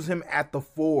use him at the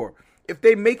 4. If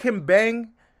they make him bang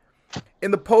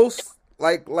in the post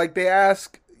like they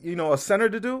ask, a center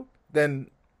to do, then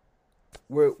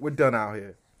we're done out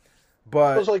here.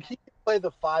 But it's like he can play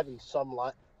the 5 in some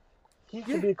line. He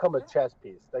can become a chess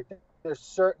piece. Like there's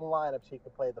certain lineups he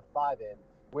can play the 5 in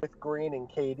with Green and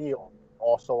KD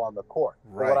also on the court.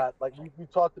 Right. We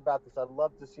talked about this. I'd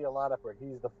love to see a lineup where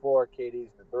he's the 4,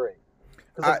 KD's the 3.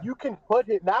 Because you can put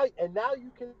it now, and now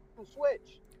you can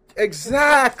switch.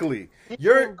 Exactly.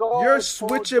 Your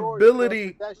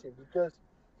switchability, because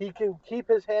he can keep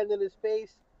his hand in his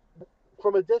face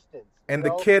from a distance. And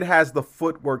the kid has the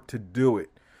footwork to do it.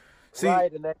 See,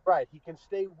 he can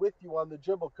stay with you on the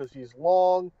dribble because he's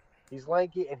long, he's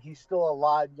lanky, and he's still a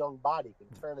live young body. He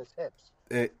can turn his hips.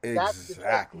 That's the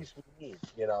best piece we need,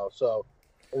 So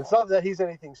it's not that he's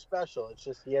anything special. It's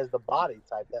just he has the body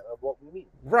type of what we need.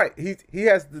 Right. He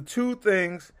has the two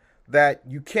things that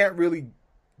you can't really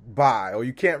buy or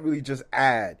you can't really just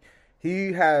add.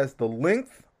 He has the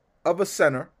length of a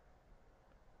center,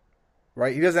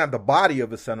 right? He doesn't have the body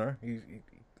of a center.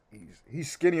 He's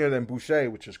skinnier than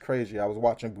Boucher, which is crazy. I was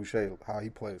watching Boucher, how he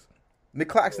plays. Nick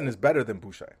Claxton is better than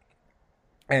Boucher.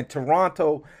 And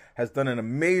Toronto has done an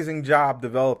amazing job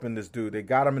developing this dude. They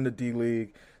got him in the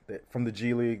D-League, from the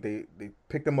G League. They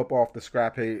picked him up off the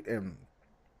scrap heap, and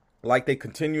they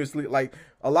continuously,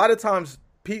 a lot of times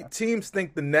teams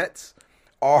think the Nets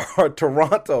are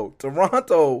Toronto.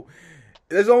 Toronto,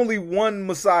 there's only one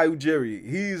Masai Ujiri.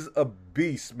 He's a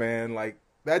beast, man.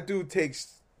 That dude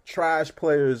takes trash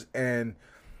players and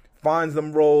finds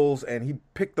them roles, and he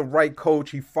picked the right coach.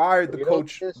 He fired the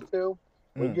coach.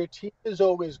 When your team is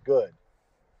always good,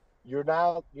 you're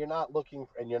not looking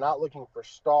for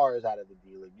stars out of the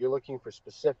D League. You're looking for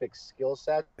specific skill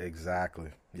sets. Exactly.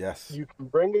 Yes. You can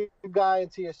bring a guy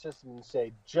into your system and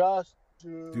say, just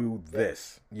do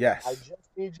this. Yes. I just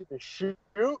need you to shoot.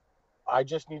 I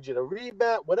just need you to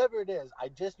rebound. Whatever it is, I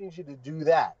just need you to do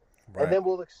that. Right. And then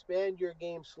we'll expand your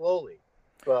game slowly.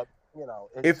 But,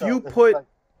 if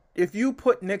you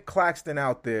put Nick Claxton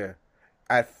out there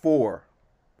at 4,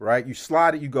 right? You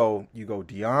slide it, you go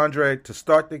DeAndre to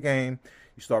start the game.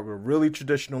 You start with a really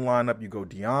traditional lineup. You go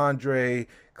DeAndre,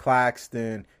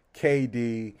 Claxton,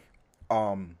 KD,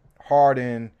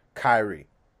 Harden, Kyrie,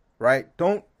 right?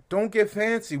 Don't get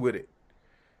fancy with it.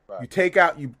 Right. You take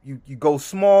out you go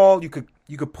small. You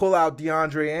could pull out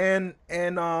DeAndre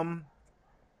and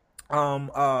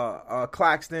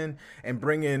Claxton and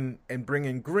bring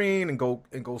in Green and go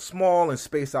small and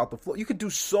space out the floor. You could do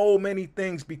so many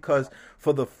things because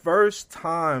for the first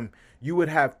time you would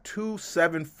have 2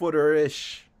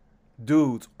 7-footer-ish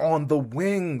dudes on the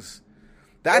wings.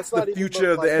 That's the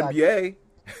future of the NBA.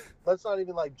 Let's not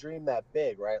even dream that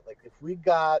big, right? Like if we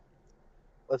got,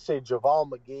 let's say,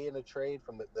 JaVale McGee in a trade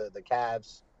from the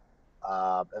Cavs,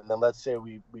 and then let's say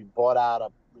we bought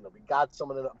out we got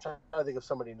someone. I'm trying to think of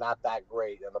somebody not that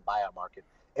great in the buyout market,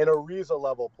 an Ariza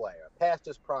level player, past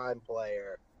his prime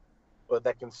player, but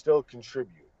that can still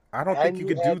contribute. I don't think you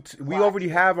could do. We already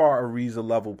have our Ariza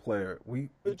level player. I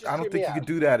don't think you could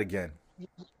do that again. You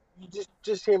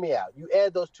just hear me out. You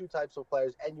add those 2 types of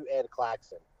players, and you add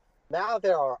Claxton. Now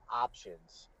there are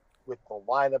options with the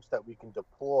lineups that we can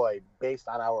deploy based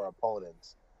on our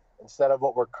opponents, instead of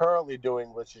what we're currently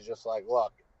doing, which is just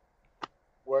look,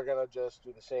 we're gonna just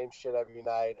do the same shit every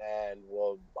night, and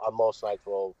on most nights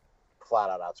we'll flat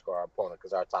out outscore our opponent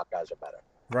because our top guys are better.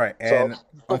 Right, and so,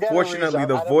 unfortunately,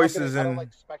 the voices I don't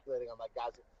like speculating on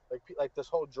guys like this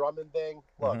whole Drummond thing.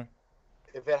 Look,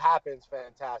 if it happens,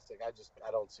 fantastic. I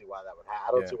don't see why that would happen.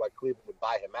 I don't see why Cleveland would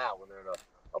buy him out when they're in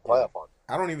a playoff hunt.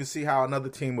 I don't even see how another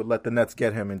team would let the Nets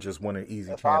get him and just win an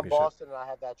easy championship. If I'm Boston and I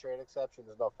have that trade exception,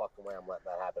 there's no fucking way I'm letting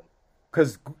that happen.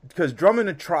 Because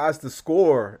Drummond tries to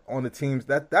score on the teams.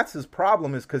 That's his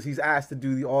problem, is because he's asked to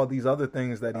do all these other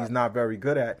things that he's not very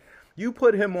good at. You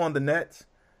put him on the Nets,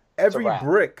 every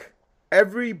brick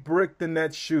the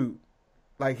Nets shoot,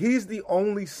 he's the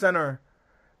only center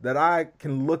that I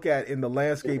can look at in the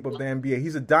landscape of the NBA.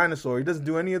 He's a dinosaur. He doesn't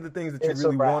do any of the things that you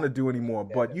really want to do anymore.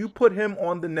 Yeah, but you put him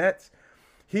on the Nets,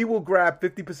 he will grab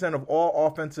 50% of all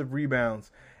offensive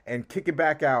rebounds and kick it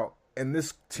back out, and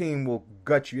this team will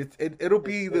gut you. It'll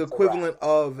be the equivalent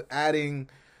of adding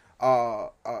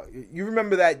you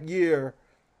remember that year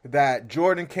that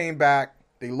Jordan came back,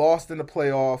 they lost in the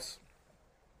playoffs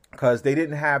because they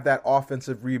didn't have that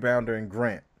offensive rebounder in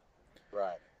Grant.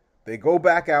 Right. They go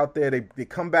back out there. They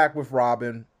come back with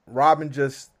Robin. Robin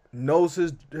just knows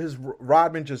his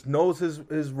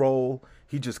role.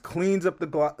 He just cleans up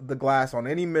the glass on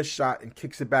any missed shot and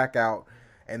kicks it back out,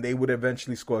 and they would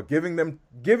eventually score. Giving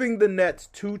the Nets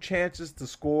 2 chances to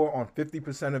score on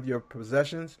 50% of your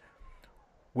possessions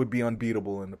would be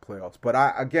unbeatable in the playoffs. But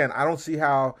I don't see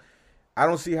how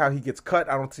he gets cut.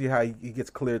 I don't see how he gets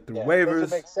cleared through waivers. It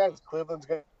doesn't make sense. Cleveland's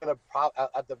going to,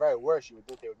 at the very worst, you would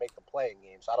think they would make the playing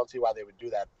game. So I don't see why they would do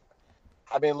that.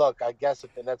 I mean, look, I guess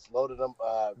if the Nets loaded them,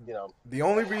 The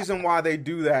only reason why they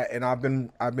do that, and I've been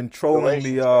trolling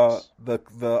the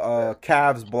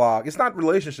Cavs blog. It's not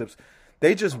relationships.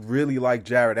 They just really like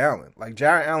Jared Allen. Like,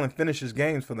 Jared Allen finishes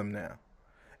games for them now,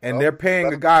 and they're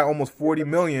paying a guy almost $40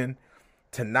 million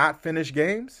to not finish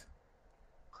games.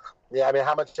 Yeah, I mean,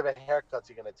 how much of a haircut's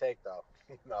he going to take, though?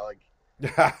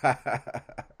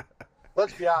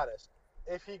 Let's be honest.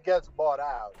 If he gets bought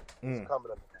out, he's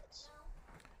coming to the Nets.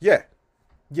 Yeah.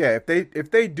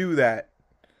 If they do that,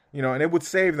 and it would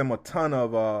save them a ton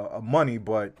of money,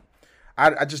 but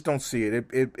I just don't see it.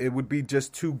 It would be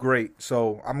just too great.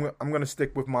 So I'm going to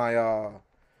stick with my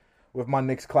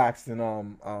Nick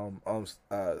Claxton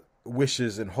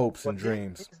wishes and hopes and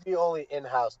dreams. He's the only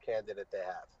in-house candidate they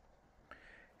have.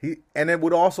 And it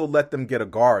would also let them get a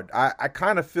guard. I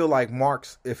kind of feel like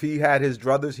Marks, if he had his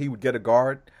druthers, he would get a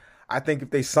guard. I think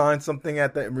if they sign something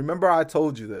at that, remember I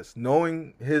told you this,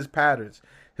 knowing his patterns,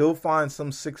 he'll find some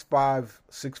 6'5",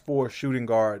 6'4" shooting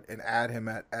guard and add him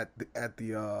at the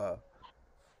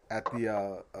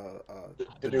Travion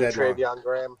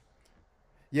Graham.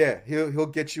 Yeah, he'll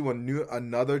get you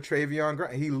another Travion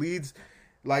Graham. He leads,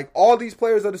 all these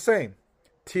players are the same.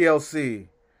 TLC,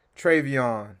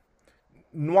 Travion.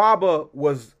 Nwaba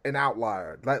was an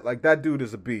outlier. Like that dude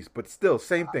is a beast, but still,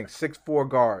 same thing. 6'4"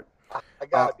 guard. I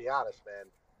gotta be honest, man.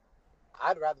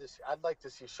 I'd like to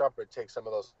see Shumpert take some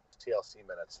of those TLC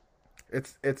minutes.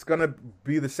 It's gonna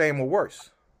be the same or worse.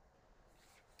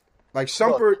 Like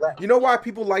Shumpert, you know why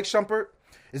people like Shumpert?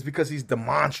 Is because he's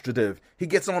demonstrative. He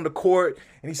gets on the court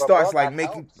and he starts like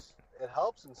making. It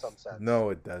helps in some sense. No,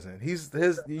 it doesn't.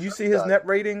 You see his net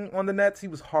rating on the Nets? He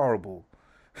was horrible.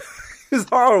 He's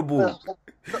horrible.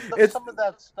 Some of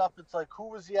that stuff. It's like, who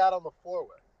was he out on the floor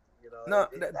with? You know.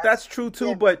 No, that's true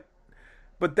too. But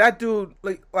that dude,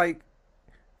 like,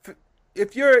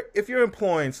 if you're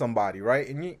employing somebody, right,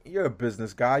 and you're a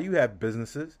business guy, you have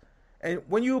businesses, and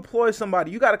when you employ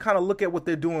somebody, you got to kind of look at what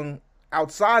they're doing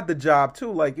outside the job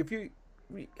too. Like if you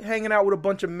hanging out with a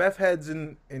bunch of meth heads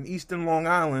in Eastern Long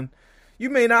Island, you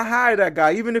may not hire that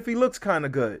guy even if he looks kind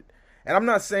of good. And I'm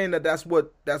not saying that's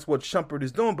what Shumpert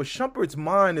is doing, but Shumpert's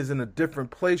mind is in a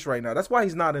different place right now. That's why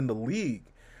he's not in the league.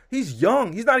 He's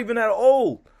young. He's not even that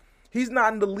old. He's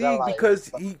not in the league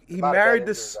because he married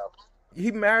this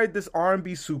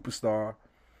R&B superstar.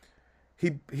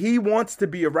 He wants to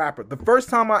be a rapper. The first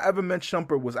time I ever met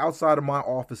Shumpert was outside of my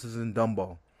offices in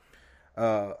Dumbo.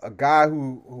 A guy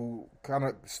who kind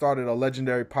of started a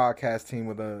legendary podcast team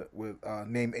with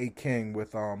named A King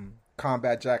with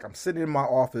Combat Jack. I'm sitting in my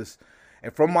office,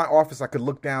 and from my office I could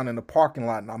look down in the parking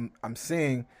lot, and I'm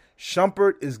seeing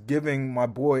Shumpert is giving my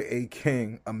boy A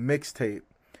King a mixtape,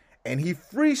 and he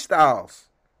freestyles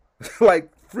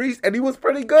and he was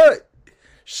pretty good.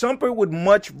 Shumpert would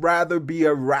much rather be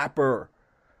a rapper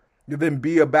than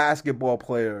be a basketball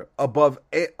player above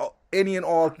any and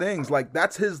all things. Like,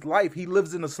 that's his life. He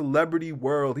lives in a celebrity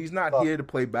world. He's not here to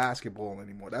play basketball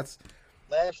anymore. That's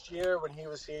last year when he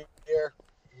was here,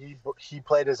 he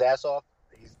played his ass off.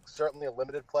 He's certainly a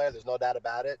limited player. There's no doubt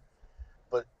about it.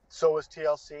 But so is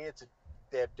TLC.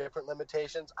 They have different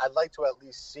limitations. I'd like to at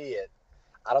least see it.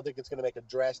 I don't think it's going to make a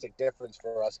drastic difference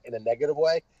for us in a negative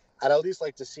way. I'd at least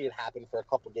like to see it happen for a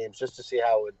couple games just to see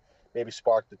how it would maybe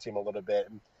spark the team a little bit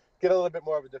and get a little bit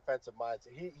more of a defensive mindset.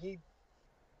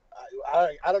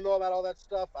 I don't know about all that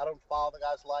stuff. I don't follow the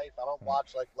guy's life. I don't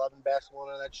watch like Love and Basketball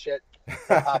and that shit.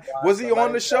 Was he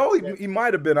on the show? He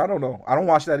might have been. I don't know. I don't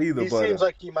watch that either. He seems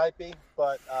like he might be,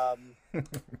 but I'd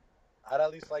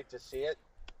at least like to see it.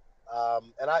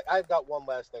 And I've got one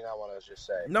last thing I want to just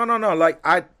say. No. Like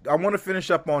I want to finish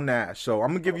up on Nash, so I'm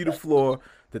gonna give you the floor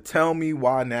to tell me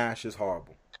why Nash is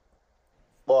horrible.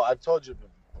 Well, I've told you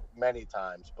many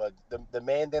times, but the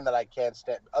main thing that I can't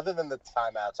stand, other than the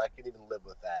timeouts, I can even live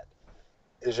with that,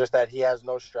 is just that he has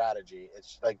no strategy.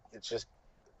 It's just,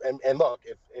 and look,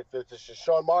 if it's just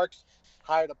Sean Marks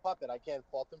hired a puppet, I can't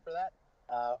fault him for that,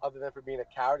 other than for being a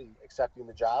coward and accepting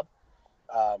the job,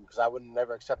 because I wouldn't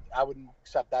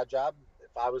accept that job.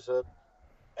 If I was a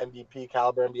MVP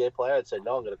caliber NBA player, I'd say,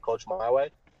 no, I'm going to coach my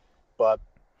way. But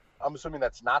I'm assuming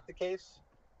that's not the case,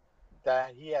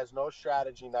 that he has no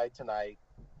strategy night to night,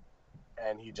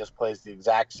 and he just plays the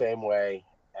exact same way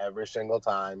every single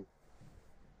time.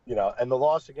 You know, and the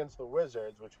loss against the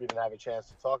Wizards, which we didn't have a chance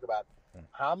to talk about,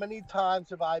 how many times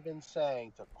have I been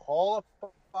saying to call a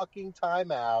fucking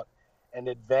timeout and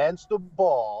advance the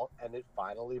ball, and it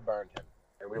finally burned him.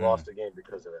 And we lost the game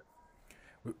because of it.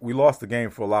 We lost the game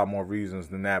for a lot more reasons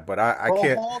than that, but I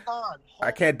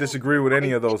can't disagree with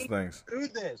any of those things. Do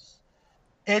this.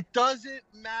 It doesn't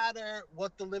matter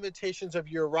what the limitations of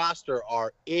your roster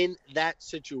are in that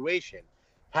situation.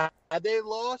 Had they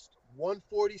lost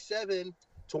 147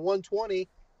 to 120,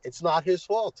 it's not his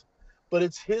fault. But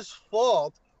it's his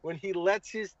fault when he lets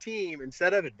his team,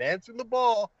 instead of advancing the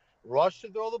ball, rush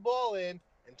to throw the ball in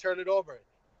and turn it over.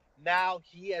 Now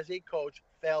he, as a coach,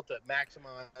 failed to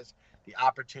maximize the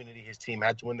opportunity his team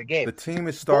had to win the game. The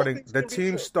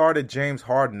team started James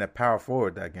Harden at power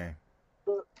forward that game.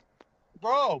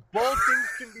 Bro, both things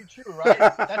can be true,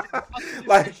 right?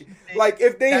 Like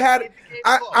if they had,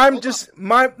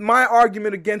 my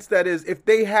argument against that is if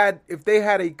they had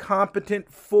a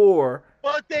competent four,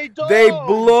 but they don't. They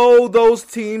blow those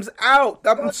teams out.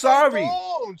 I'm sorry.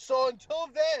 So until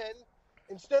then,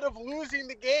 instead of losing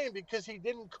the game because he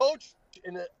didn't coach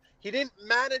he didn't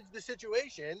manage the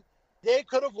situation, they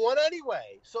could have won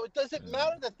anyway. So it doesn't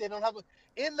matter that they don't have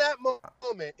in that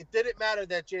moment, it didn't matter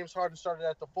that James Harden started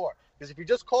at the 4. Because if he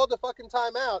just called the fucking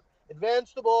timeout,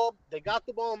 advanced the ball, they got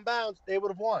the ball in bounds, they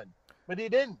would have won. But he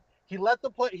didn't. He let the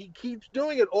play. He keeps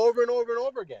doing it over and over and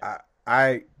over again.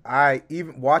 I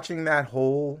even watching that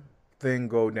whole thing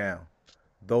go down.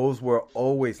 Those were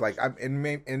always like,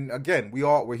 and again,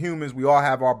 we're humans. We all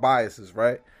have our biases,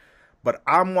 right? But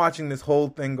I'm watching this whole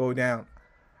thing go down.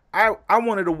 I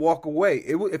wanted to walk away.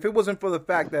 If it wasn't for the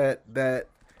fact that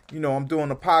I'm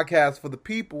doing a podcast for the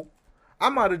people, I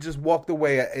might have just walked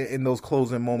away in those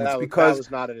closing moments because that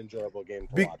was not an enjoyable game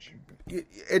to watch.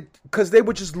 Because they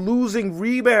were just losing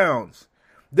rebounds.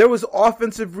 There was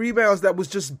offensive rebounds that was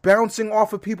just bouncing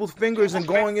off of people's fingers and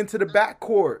going into the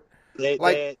backcourt. They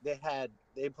played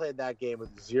that game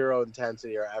with zero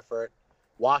intensity or effort.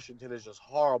 Washington is just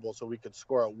horrible, so we could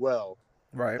score at will.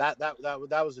 Right.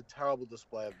 That was a terrible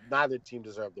display. Neither team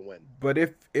deserved to win. But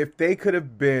if they could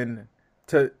have been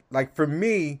to, like, for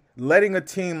me, letting a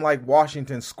team like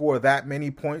Washington score that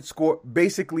many points,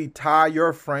 basically tie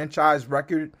your franchise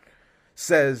record,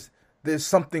 says there's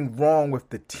something wrong with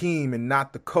the team and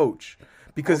not the coach.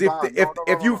 Because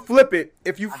if you flip it,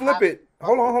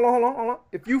 hold on.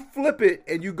 If you flip it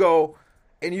and you go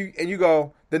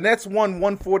the Nets won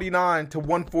 149 to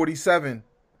 147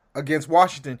 against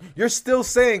Washington, you're still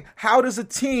saying, how does a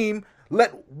team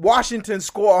let Washington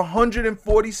score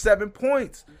 147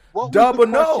 points? What Dub was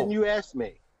the or question no? you asked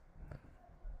me?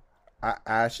 I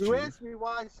asked you. You asked me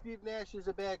why Steve Nash is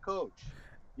a bad coach.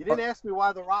 You didn't ask me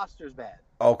why the roster's bad.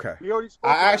 Okay. We already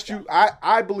spoke I about asked you. that.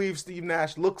 I believe Steve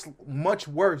Nash looks much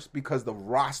worse because the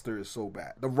roster is so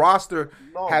bad. The roster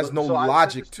has no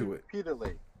logic to it.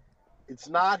 Repeatedly, it's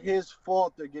not his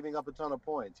fault they're giving up a ton of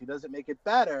points. He doesn't make it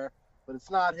better, but it's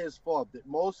not his fault. The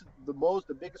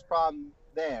biggest problem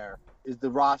there is the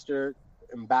roster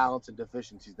imbalance and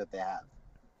deficiencies that they have.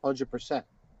 100%.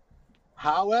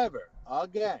 However,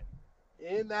 again,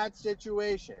 in that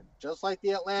situation, just like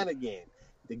the Atlanta game,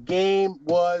 the game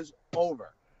was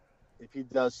over. If he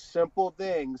does simple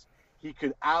things, he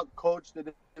could outcoach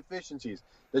the deficiencies.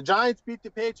 The Giants beat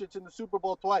the Patriots in the Super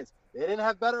Bowl twice. They didn't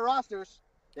have better rosters.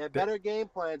 They had better game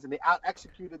plans, and they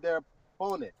out-executed their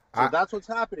opponent. So that's what's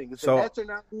happening. The Nets are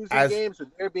not losing games, so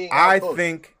they're being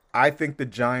outcoached. I think the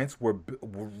Giants were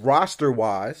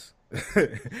roster-wise.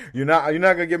 You're not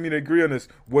gonna get me to agree on this.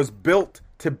 Was built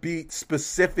to beat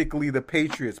specifically the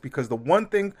Patriots, because the one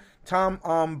thing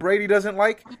Tom Brady doesn't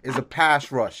like is a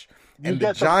pass rush, and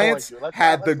the Giants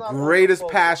had the greatest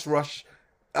pass rush.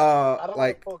 I don't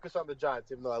want to focus on the Giants,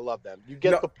 even though I love them. You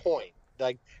get the point.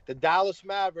 Like, the Dallas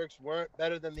Mavericks weren't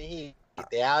better than the Heat.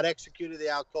 They out-executed, they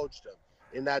out-coached them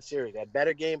in that series. They had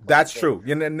better game plans. That's true.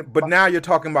 But now you're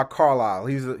talking about Carlisle.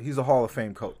 He's a Hall of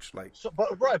Fame coach.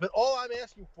 But all I'm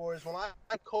asking for is when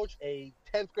I coach a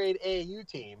 10th grade AAU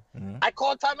team, mm-hmm. I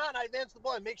call a timeout and I advance the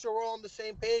ball and make sure we're all on the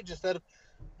same page instead of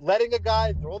letting a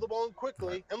guy throw the ball in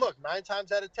quickly. Right. And look, 9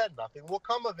 times out of 10, nothing will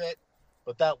come of it,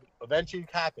 but that eventually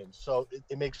happens. So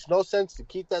it makes no sense to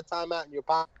keep that timeout in your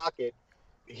pocket.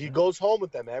 He goes home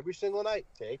with them every single night.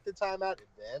 Take the timeout,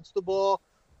 advance the ball.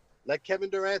 Let Kevin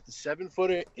Durant, the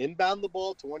 7-footer, inbound the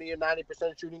ball to one of your 90%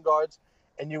 shooting guards,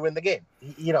 and you win the game.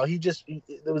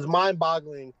 It was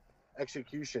mind-boggling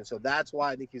execution. So that's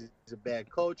why I think he's a bad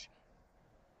coach,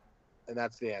 and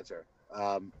that's the answer.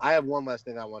 I have one last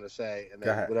thing I want to say, and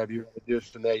then whatever you want to do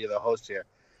from there, you're the host here.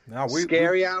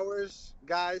 Scary Hours,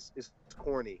 guys, is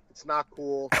corny. It's not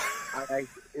cool.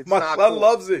 My son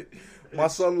loves it. My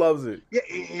son loves it. Yeah,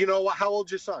 you know what? How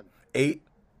old's your son? 8.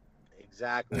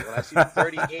 Exactly. When I see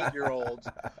 38-year-olds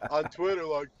on Twitter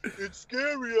like, it's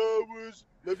Scary Hours,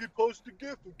 let me post a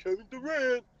gift of Kevin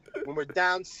Durant. When we're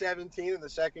down 17 in the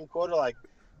second quarter, like,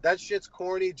 that shit's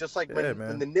corny. Just like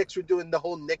when the Knicks were doing the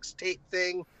whole Knicks tape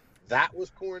thing, that was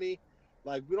corny.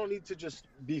 Like, we don't need to just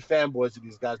be fanboys of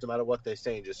these guys no matter what they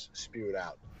say and just spew it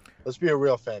out. Let's be a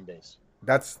real fan base.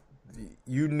 That's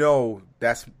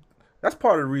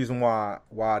part of the reason why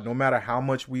no matter how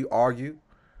much we argue,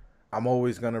 I'm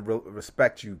always going to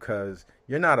respect you, because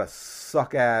you're not a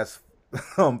suck-ass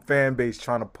fan base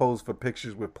trying to pose for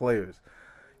pictures with players.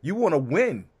 You want to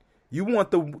win. You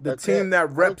want the team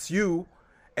that reps you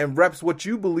and reps what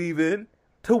you believe in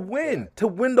to win, to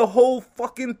win the whole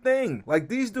fucking thing. Like,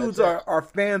 these dudes are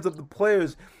fans of the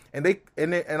players, and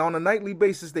on a nightly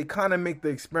basis, they kind of make the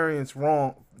experience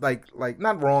wrong. Like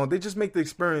not wrong, they just make the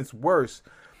experience worse,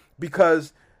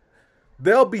 because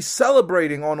they'll be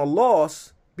celebrating on a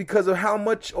loss because of how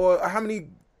much or how many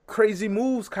crazy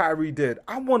moves Kyrie did.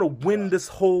 I want to win this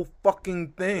whole fucking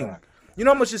thing. You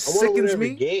know how much it sickens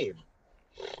me? Game.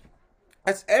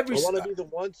 That's I want to be the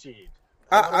 1 seed.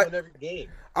 I want to win every game.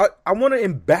 I want to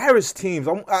embarrass teams.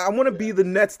 I want to be the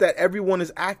Nets that everyone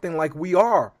is acting like we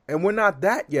are, and we're not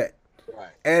that yet.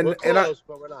 Right. We're close,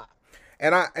 but we're not.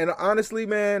 And honestly,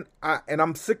 man,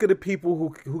 I'm sick of the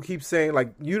people who keep saying,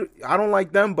 like, I don't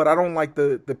like them, but I don't like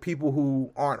the people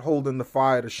who aren't holding the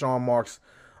fire to Sean Marks'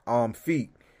 feet.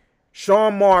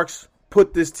 Sean Marks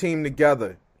put this team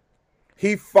together.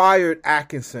 He fired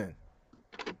Atkinson,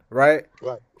 right?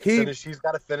 Right. He's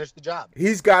got to finish the job.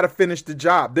 He's got to finish the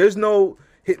job. There's no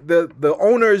the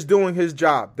owner is doing his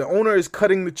job. The owner is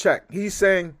cutting the check. He's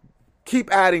saying,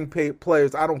 keep adding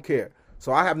players. I don't care.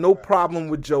 So I have no problem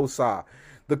with Joe Tsai.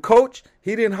 The coach,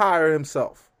 he didn't hire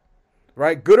himself,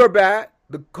 right? Good or bad,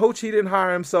 the coach, he didn't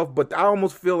hire himself, but I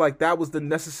almost feel like that was the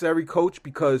necessary coach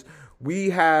because we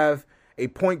have a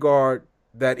point guard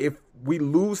that if we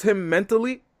lose him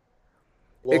mentally,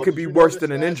 it could be worse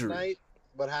than an injury. Night,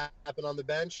 what happened on the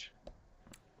bench?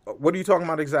 What are you talking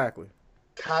about exactly?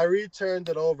 Kyrie turned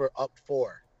it over up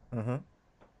 4. Mm-hmm.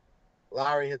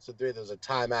 Lowry hits the 3. There's a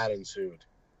timeout ensued.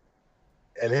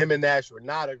 And him and Nash were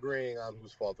not agreeing on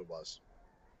whose fault it was.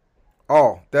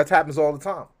 Oh, that happens all the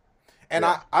time. And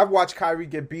yeah. I've watched Kyrie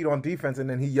get beat on defense, and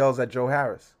then he yells at Joe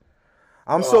Harris.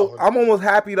 I'm almost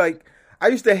happy. Like, I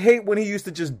used to hate when he used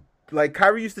to just, like,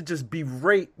 Kyrie used to just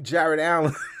berate Jared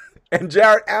Allen. And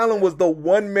Jared Allen was the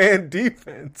one-man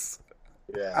defense.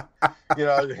 Yeah.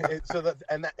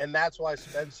 And that's why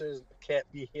Spencer can't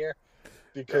be here.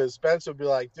 Because Spencer would be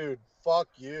like, dude, fuck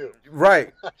you.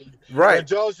 Right. And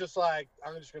Joe's just like,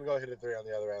 I'm just gonna go hit a 3 on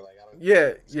the other end. Like, I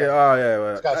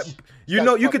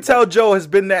don't. You could tell Joe has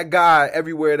been that guy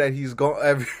everywhere that he's gone,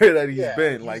 everywhere that he's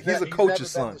been. Like he's a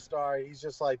coach's son. Star. He's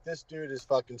just like, this dude is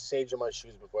fucking saging my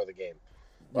shoes before the game.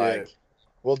 Like,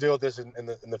 we'll deal with this in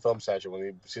the film session when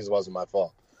he sees it wasn't my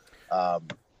fault. But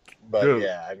dude,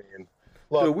 yeah, I mean,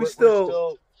 look, dude, we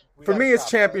still for me, it's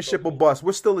championship or bust.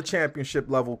 We're still a championship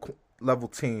level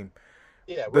team.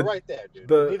 Yeah, we're right there, dude.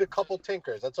 We need a couple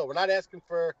tinkers. That's all. We're not asking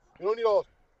for. We don't need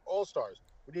all stars.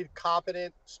 We need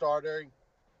competent starter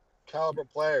caliber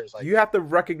players. Like, you have to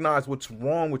recognize what's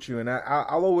wrong with you, and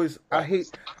I'll always. I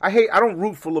don't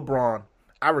root for LeBron.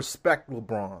 I respect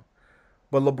LeBron,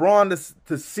 but LeBron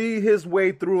to see his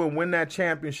way through and win that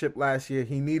championship last year,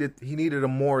 he needed a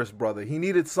Morris brother. He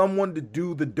needed someone to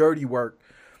do the dirty work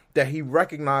that he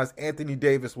recognized Anthony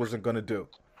Davis wasn't going to do.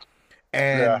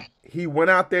 And he went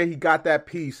out there, he got that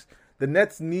piece. The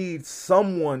Nets need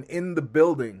someone in the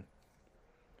building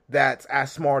that's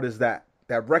as smart as that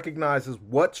recognizes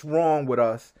what's wrong with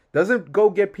us. Doesn't go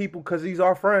get people because he's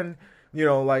our friend,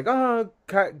 like,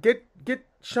 get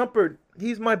Shumpert.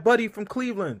 He's my buddy from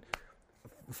Cleveland.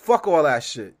 Fuck all that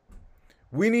shit.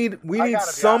 We need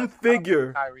some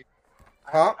figure.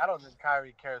 I don't think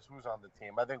Kyrie cares who's on the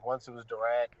team. I think once it was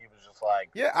Durant, he was just like,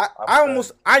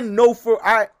 I know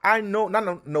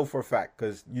for a fact,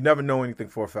 because you never know anything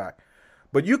for a fact.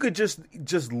 But you could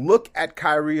just look at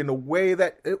Kyrie in a way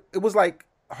that it was like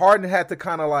Harden had to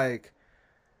kind of like,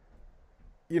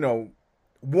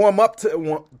 warm up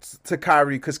to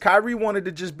Kyrie, because Kyrie wanted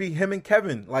to just be him and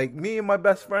Kevin. Like, me and my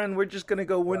best friend, we're just gonna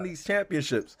go win these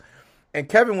championships. And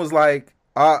Kevin was like,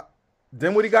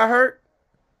 then when he got hurt,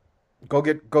 Go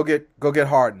get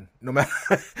Harden. No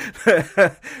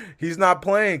matter, he's not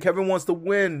playing. Kevin wants to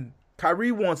win.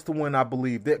 Kyrie wants to win, I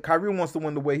believe. Kyrie wants to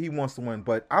win the way he wants to win,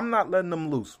 but I'm not letting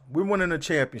them loose. We're winning a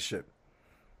championship.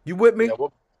 You with me? Yeah,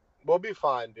 we'll be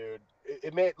fine, dude.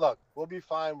 We'll be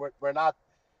fine. We're not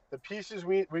the pieces.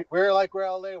 We're like where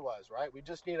LA was, right? We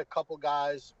just need a couple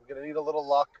guys. We're gonna need a little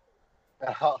luck.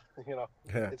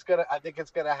 It's gonna. I think it's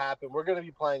gonna happen. We're gonna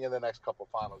be playing in the next couple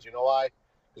finals. You know why?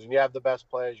 Because when you have the best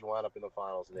players, you wind up in the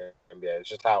finals in the NBA. It's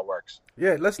just how it works.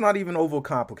 Yeah, let's not even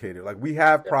overcomplicate it. Like, we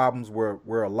have problems where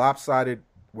we're a lopsided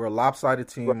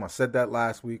team. I said that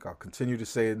last week. I'll continue to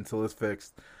say it until it's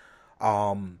fixed.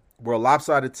 We're a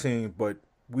lopsided team, but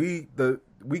we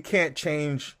can't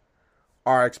change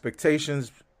our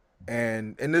expectations,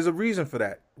 and there's a reason for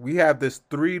that. We have this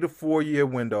 3 to 4 year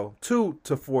window, 2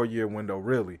 to 4 year window,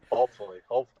 really. Hopefully.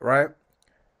 Right?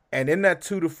 And in that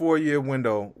 2 to 4 year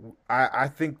window, I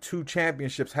think 2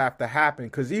 championships have to happen,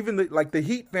 because even the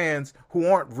Heat fans who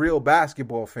aren't real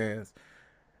basketball fans,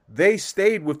 they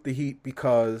stayed with the Heat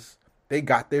because they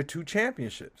got their 2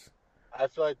 championships. I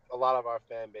feel like a lot of our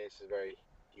fan base is very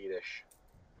Heatish.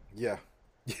 Yeah.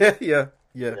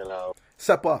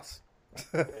 Except us.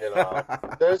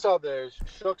 There's others.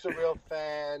 Shook's a real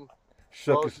fan.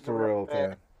 Shook is a real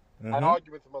fan. I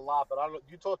argue with him a lot, but I don't.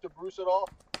 You talk to Bruce at all?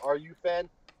 Are you fan?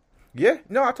 Yeah,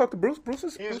 no, I talked to Bruce.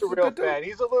 He's a real fan.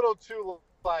 He's a little too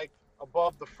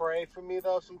above the fray for me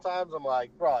though. Sometimes I'm like,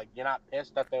 bro, you're not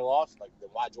pissed that they lost. Like, then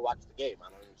why'd you watch the game? I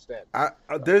don't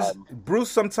understand. Bruce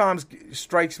sometimes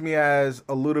strikes me as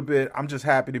a little bit. I'm just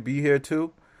happy to be here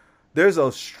too. There's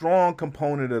a strong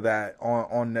component of that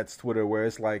on Nets Twitter where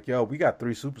it's like, yo, we got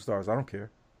 3 superstars. I don't care.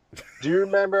 Do you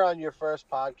remember on your first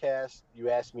podcast you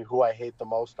asked me who I hate the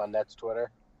most on Nets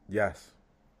Twitter? Yes.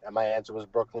 And my answer was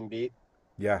Brooklyn Beat.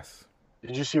 Yes.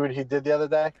 Did you see what he did the other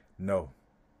day? No.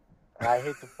 And I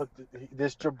hate to put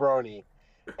this jabroni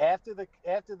after the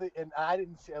and I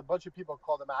didn't see a bunch of people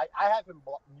called him out. I have him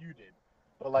muted,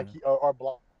 but or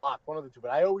blocked, one of the two.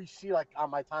 But I always see on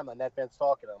my timeline net fans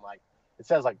talking. I'm like, it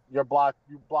says you're blocked.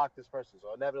 You blocked this person,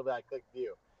 so inevitably I click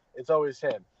view. It's always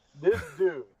him. This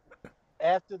dude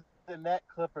after the Net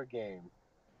Clipper game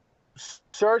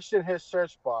searched in his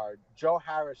search bar Joe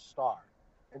Harris star,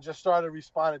 and just started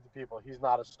responding to people. He's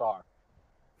not a star.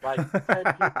 Like 10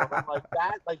 people. I'm like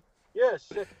that. Like you're a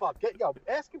sick fuck.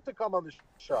 Ask him to come on the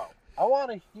show. I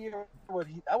want to hear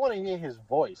I want to hear his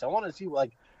voice. I want to see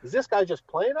like, is this guy just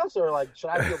playing us, or like,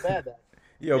 should I feel bad that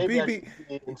maybe BB, I should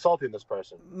be insulting this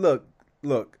person? Look.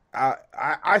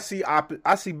 I see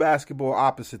basketball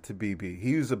opposite to BB.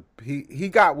 He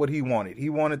got what he wanted. He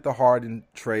wanted the Harden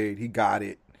trade. He got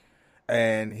it,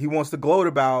 and he wants to gloat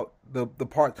about the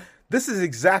part. This is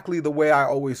exactly the way I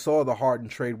always saw the Harden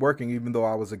trade working, even though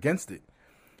I was against it.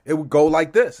 It would go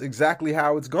like this, exactly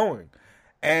how it's going.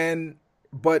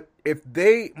 But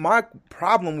my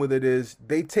problem with it is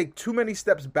they take too many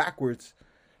steps backwards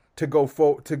to go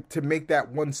to make that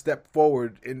one step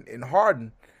forward in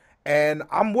Harden, and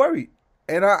I'm worried.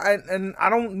 And I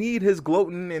don't need his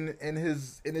gloating and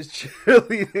his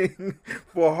cheerleading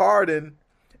for Harden.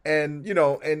 And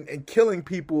and killing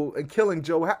people and killing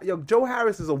Joe. Joe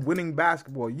Harris is a winning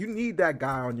basketball. You need that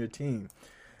guy on your team.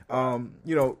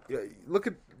 Look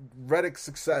at Redick's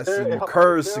success and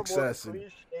Kerr's success. More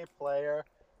cliche player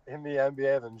in the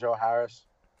NBA than Joe Harris.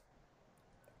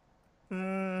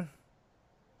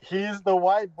 He's the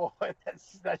white boy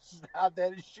that's just out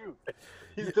there to shoot.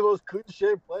 He's the most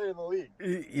cliche player in the league.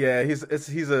 Yeah, he's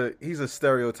a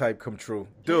stereotype come true,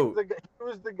 dude. He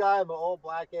was the guy on the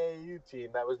all-black AAU team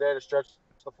that was there to stretch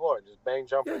the floor and just bang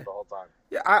jumpers the whole time.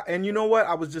 Yeah, and you know what?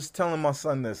 I was just telling my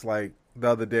son this like the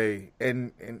other day,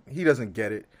 and he doesn't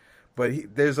get it, but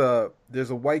there's a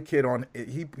white kid on.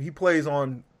 He plays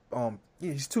on.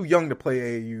 He's too young to play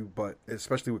AAU, but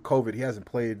especially with COVID, he hasn't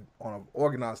played on an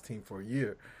organized team for a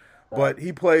year. But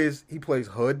he plays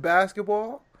hood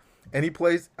basketball, and he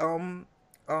plays what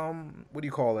do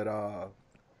you call it?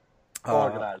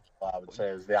 Organized ball, I would say,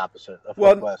 is the opposite of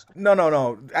basketball.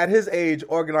 No. At his age,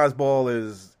 organized ball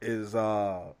is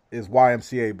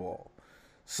YMCA ball.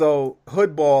 So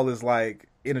hood ball is like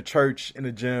in a church, in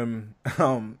a gym,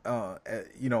 near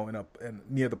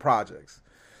the projects.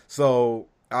 So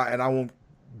and I won't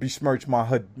besmirch my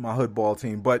hood ball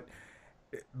team, but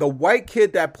the white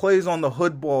kid that plays on the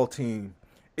hood ball team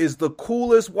is the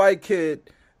coolest white kid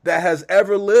that has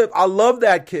ever lived. I love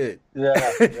that kid.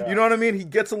 Yeah. You know what I mean? He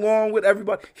gets along with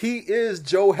everybody. He is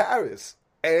Joe Harris,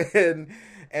 and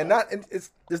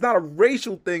it's not a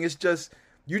racial thing. It's just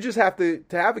you just have to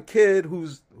have a kid who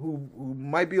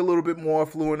might be a little bit more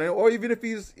affluent, or even if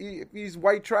he's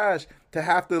white trash, to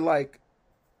have to like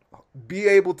be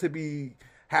able to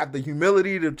have the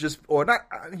humility to just, or not,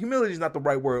 humility is not the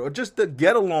right word, or just the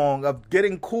get along of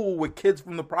getting cool with kids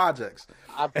from the projects.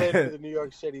 I played for the New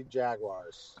York City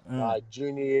Jaguars my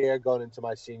junior year going into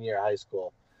my senior year of high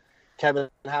school. Kevin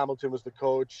Hamilton was the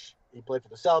coach. He played for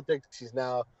the Celtics. He's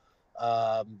now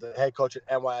the head coach at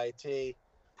NYIT.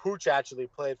 Pooch actually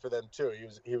played for them too.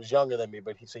 He was younger than me,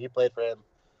 but he played for him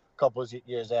a couple of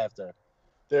years after.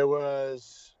 There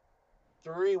was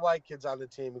 3 white kids on the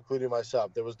team, including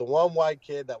myself. There was the one white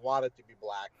kid that wanted to be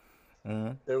black.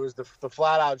 Mm-hmm. There was the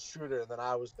flat-out shooter, and then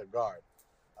I was the guard.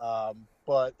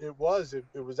 But it was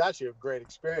actually a great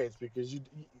experience because you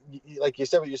like you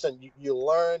said with your son, you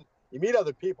learn, you meet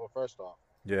other people first off.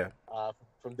 Yeah.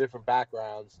 From different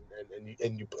backgrounds,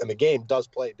 and the game does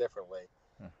play differently.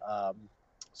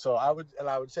 So I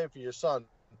would say for your son,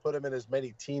 put him in as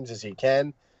many teams as he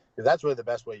can, because that's really the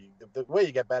best way. The way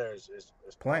you get better is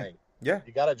playing. Yeah,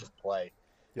 you gotta just play.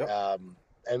 Yep.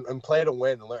 And play to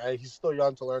win. And learn. He's still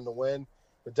young to learn to win,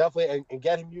 but definitely and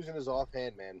get him using his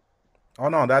offhand, man. Oh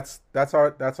no, that's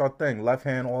our thing. Left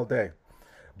hand all day.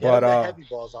 But the heavy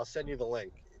balls, I'll send you the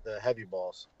link. The heavy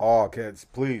balls. Oh, kids,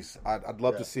 please! I'd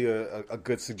love to see a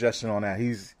good suggestion on that.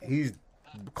 He's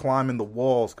climbing the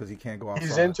walls because he can't go outside.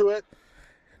 He's into it.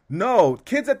 No,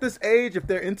 kids at this age, if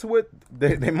they're into it,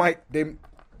 they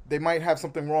might have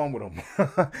something wrong with them.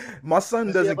 My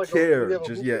son doesn't care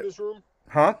just yet.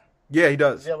 Huh? Yeah, he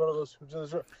does. Does he have one of those hoops in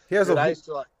his room? He has I used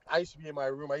to be in my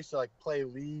room. I used to play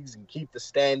leagues and keep the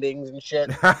standings and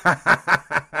shit.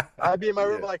 I'd be in my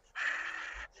room like.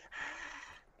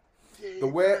 The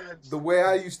way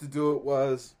I used to do it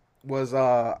was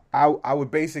I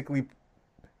would basically,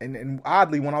 and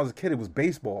oddly when I was a kid it was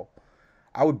baseball.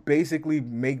 I would basically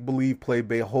make believe play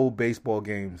whole baseball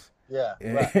games. Yeah,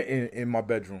 in my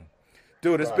bedroom,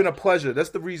 dude. It's been a pleasure.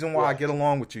 That's the reason why I get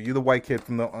along with you. You're the white kid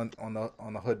from on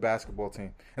the hood basketball team.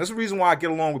 And that's the reason why I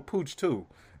get along with Pooch too.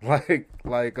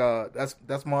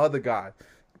 That's my other guy.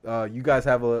 You guys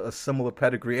have a similar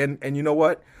pedigree, and you know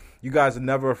what? You guys are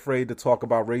never afraid to talk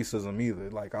about racism either.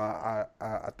 Like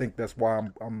I think that's why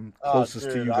I'm closest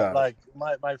to you guys.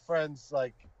 My friends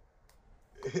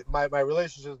my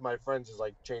relationship with my friends is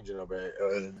like changing a bit.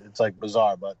 It's like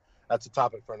bizarre, but that's a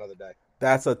topic for another day.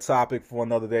 That's a topic for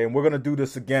another day, and we're gonna do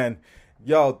this again.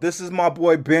 Yo, this is my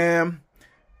boy Bam.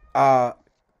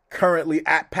 Currently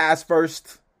at Pass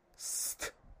First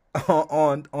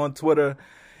on Twitter.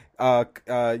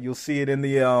 You'll see it in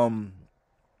the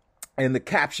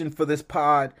caption for this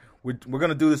pod. We're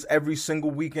gonna do this every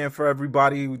single weekend for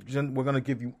everybody. We're gonna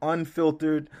give you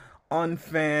unfiltered,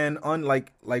 unfan,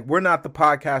 like we're not the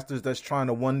podcasters that's trying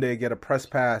to one day get a press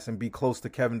pass and be close to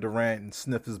Kevin Durant and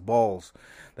sniff his balls.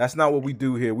 That's not what we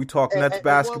do here. We talk Nets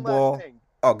basketball.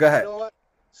 Oh, go ahead. You know what?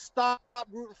 Stop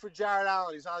rooting for Jared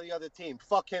Allen. He's on the other team.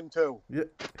 Fuck him too.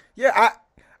 Yeah.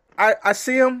 I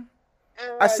see him.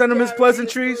 I send him his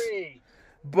pleasantries.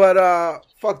 But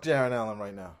fuck Jared Allen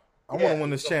right now. I want to win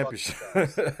this championship.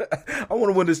 I want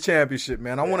to win this championship,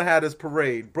 man. I want to have this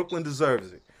parade. Brooklyn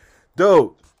deserves it.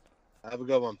 Dude. Have a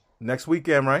good one. Next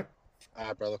weekend, right? All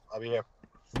right, brother. I'll be here.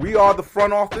 We are the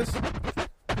front office.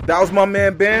 That was my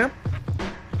man, Bam.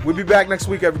 We'll be back next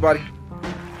week, everybody.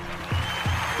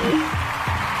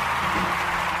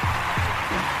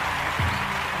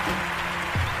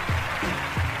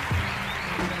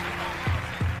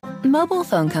 Mobile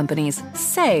phone companies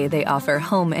say they offer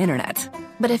home internet.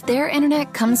 But if their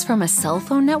internet comes from a cell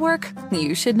phone network,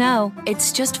 you should know.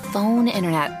 It's just phone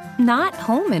internet, not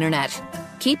home internet.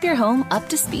 Keep your home up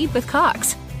to speed with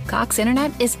Cox. Cox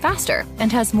internet is faster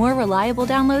and has more reliable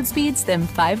download speeds than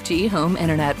 5G home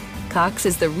internet. Cox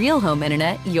is the real home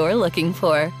internet you're looking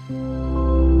for.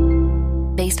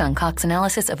 Based on Cox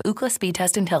analysis of Ookla speed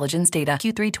test intelligence data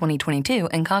Q3 2022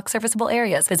 and Cox serviceable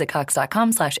areas, visit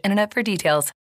cox.com/internet for details.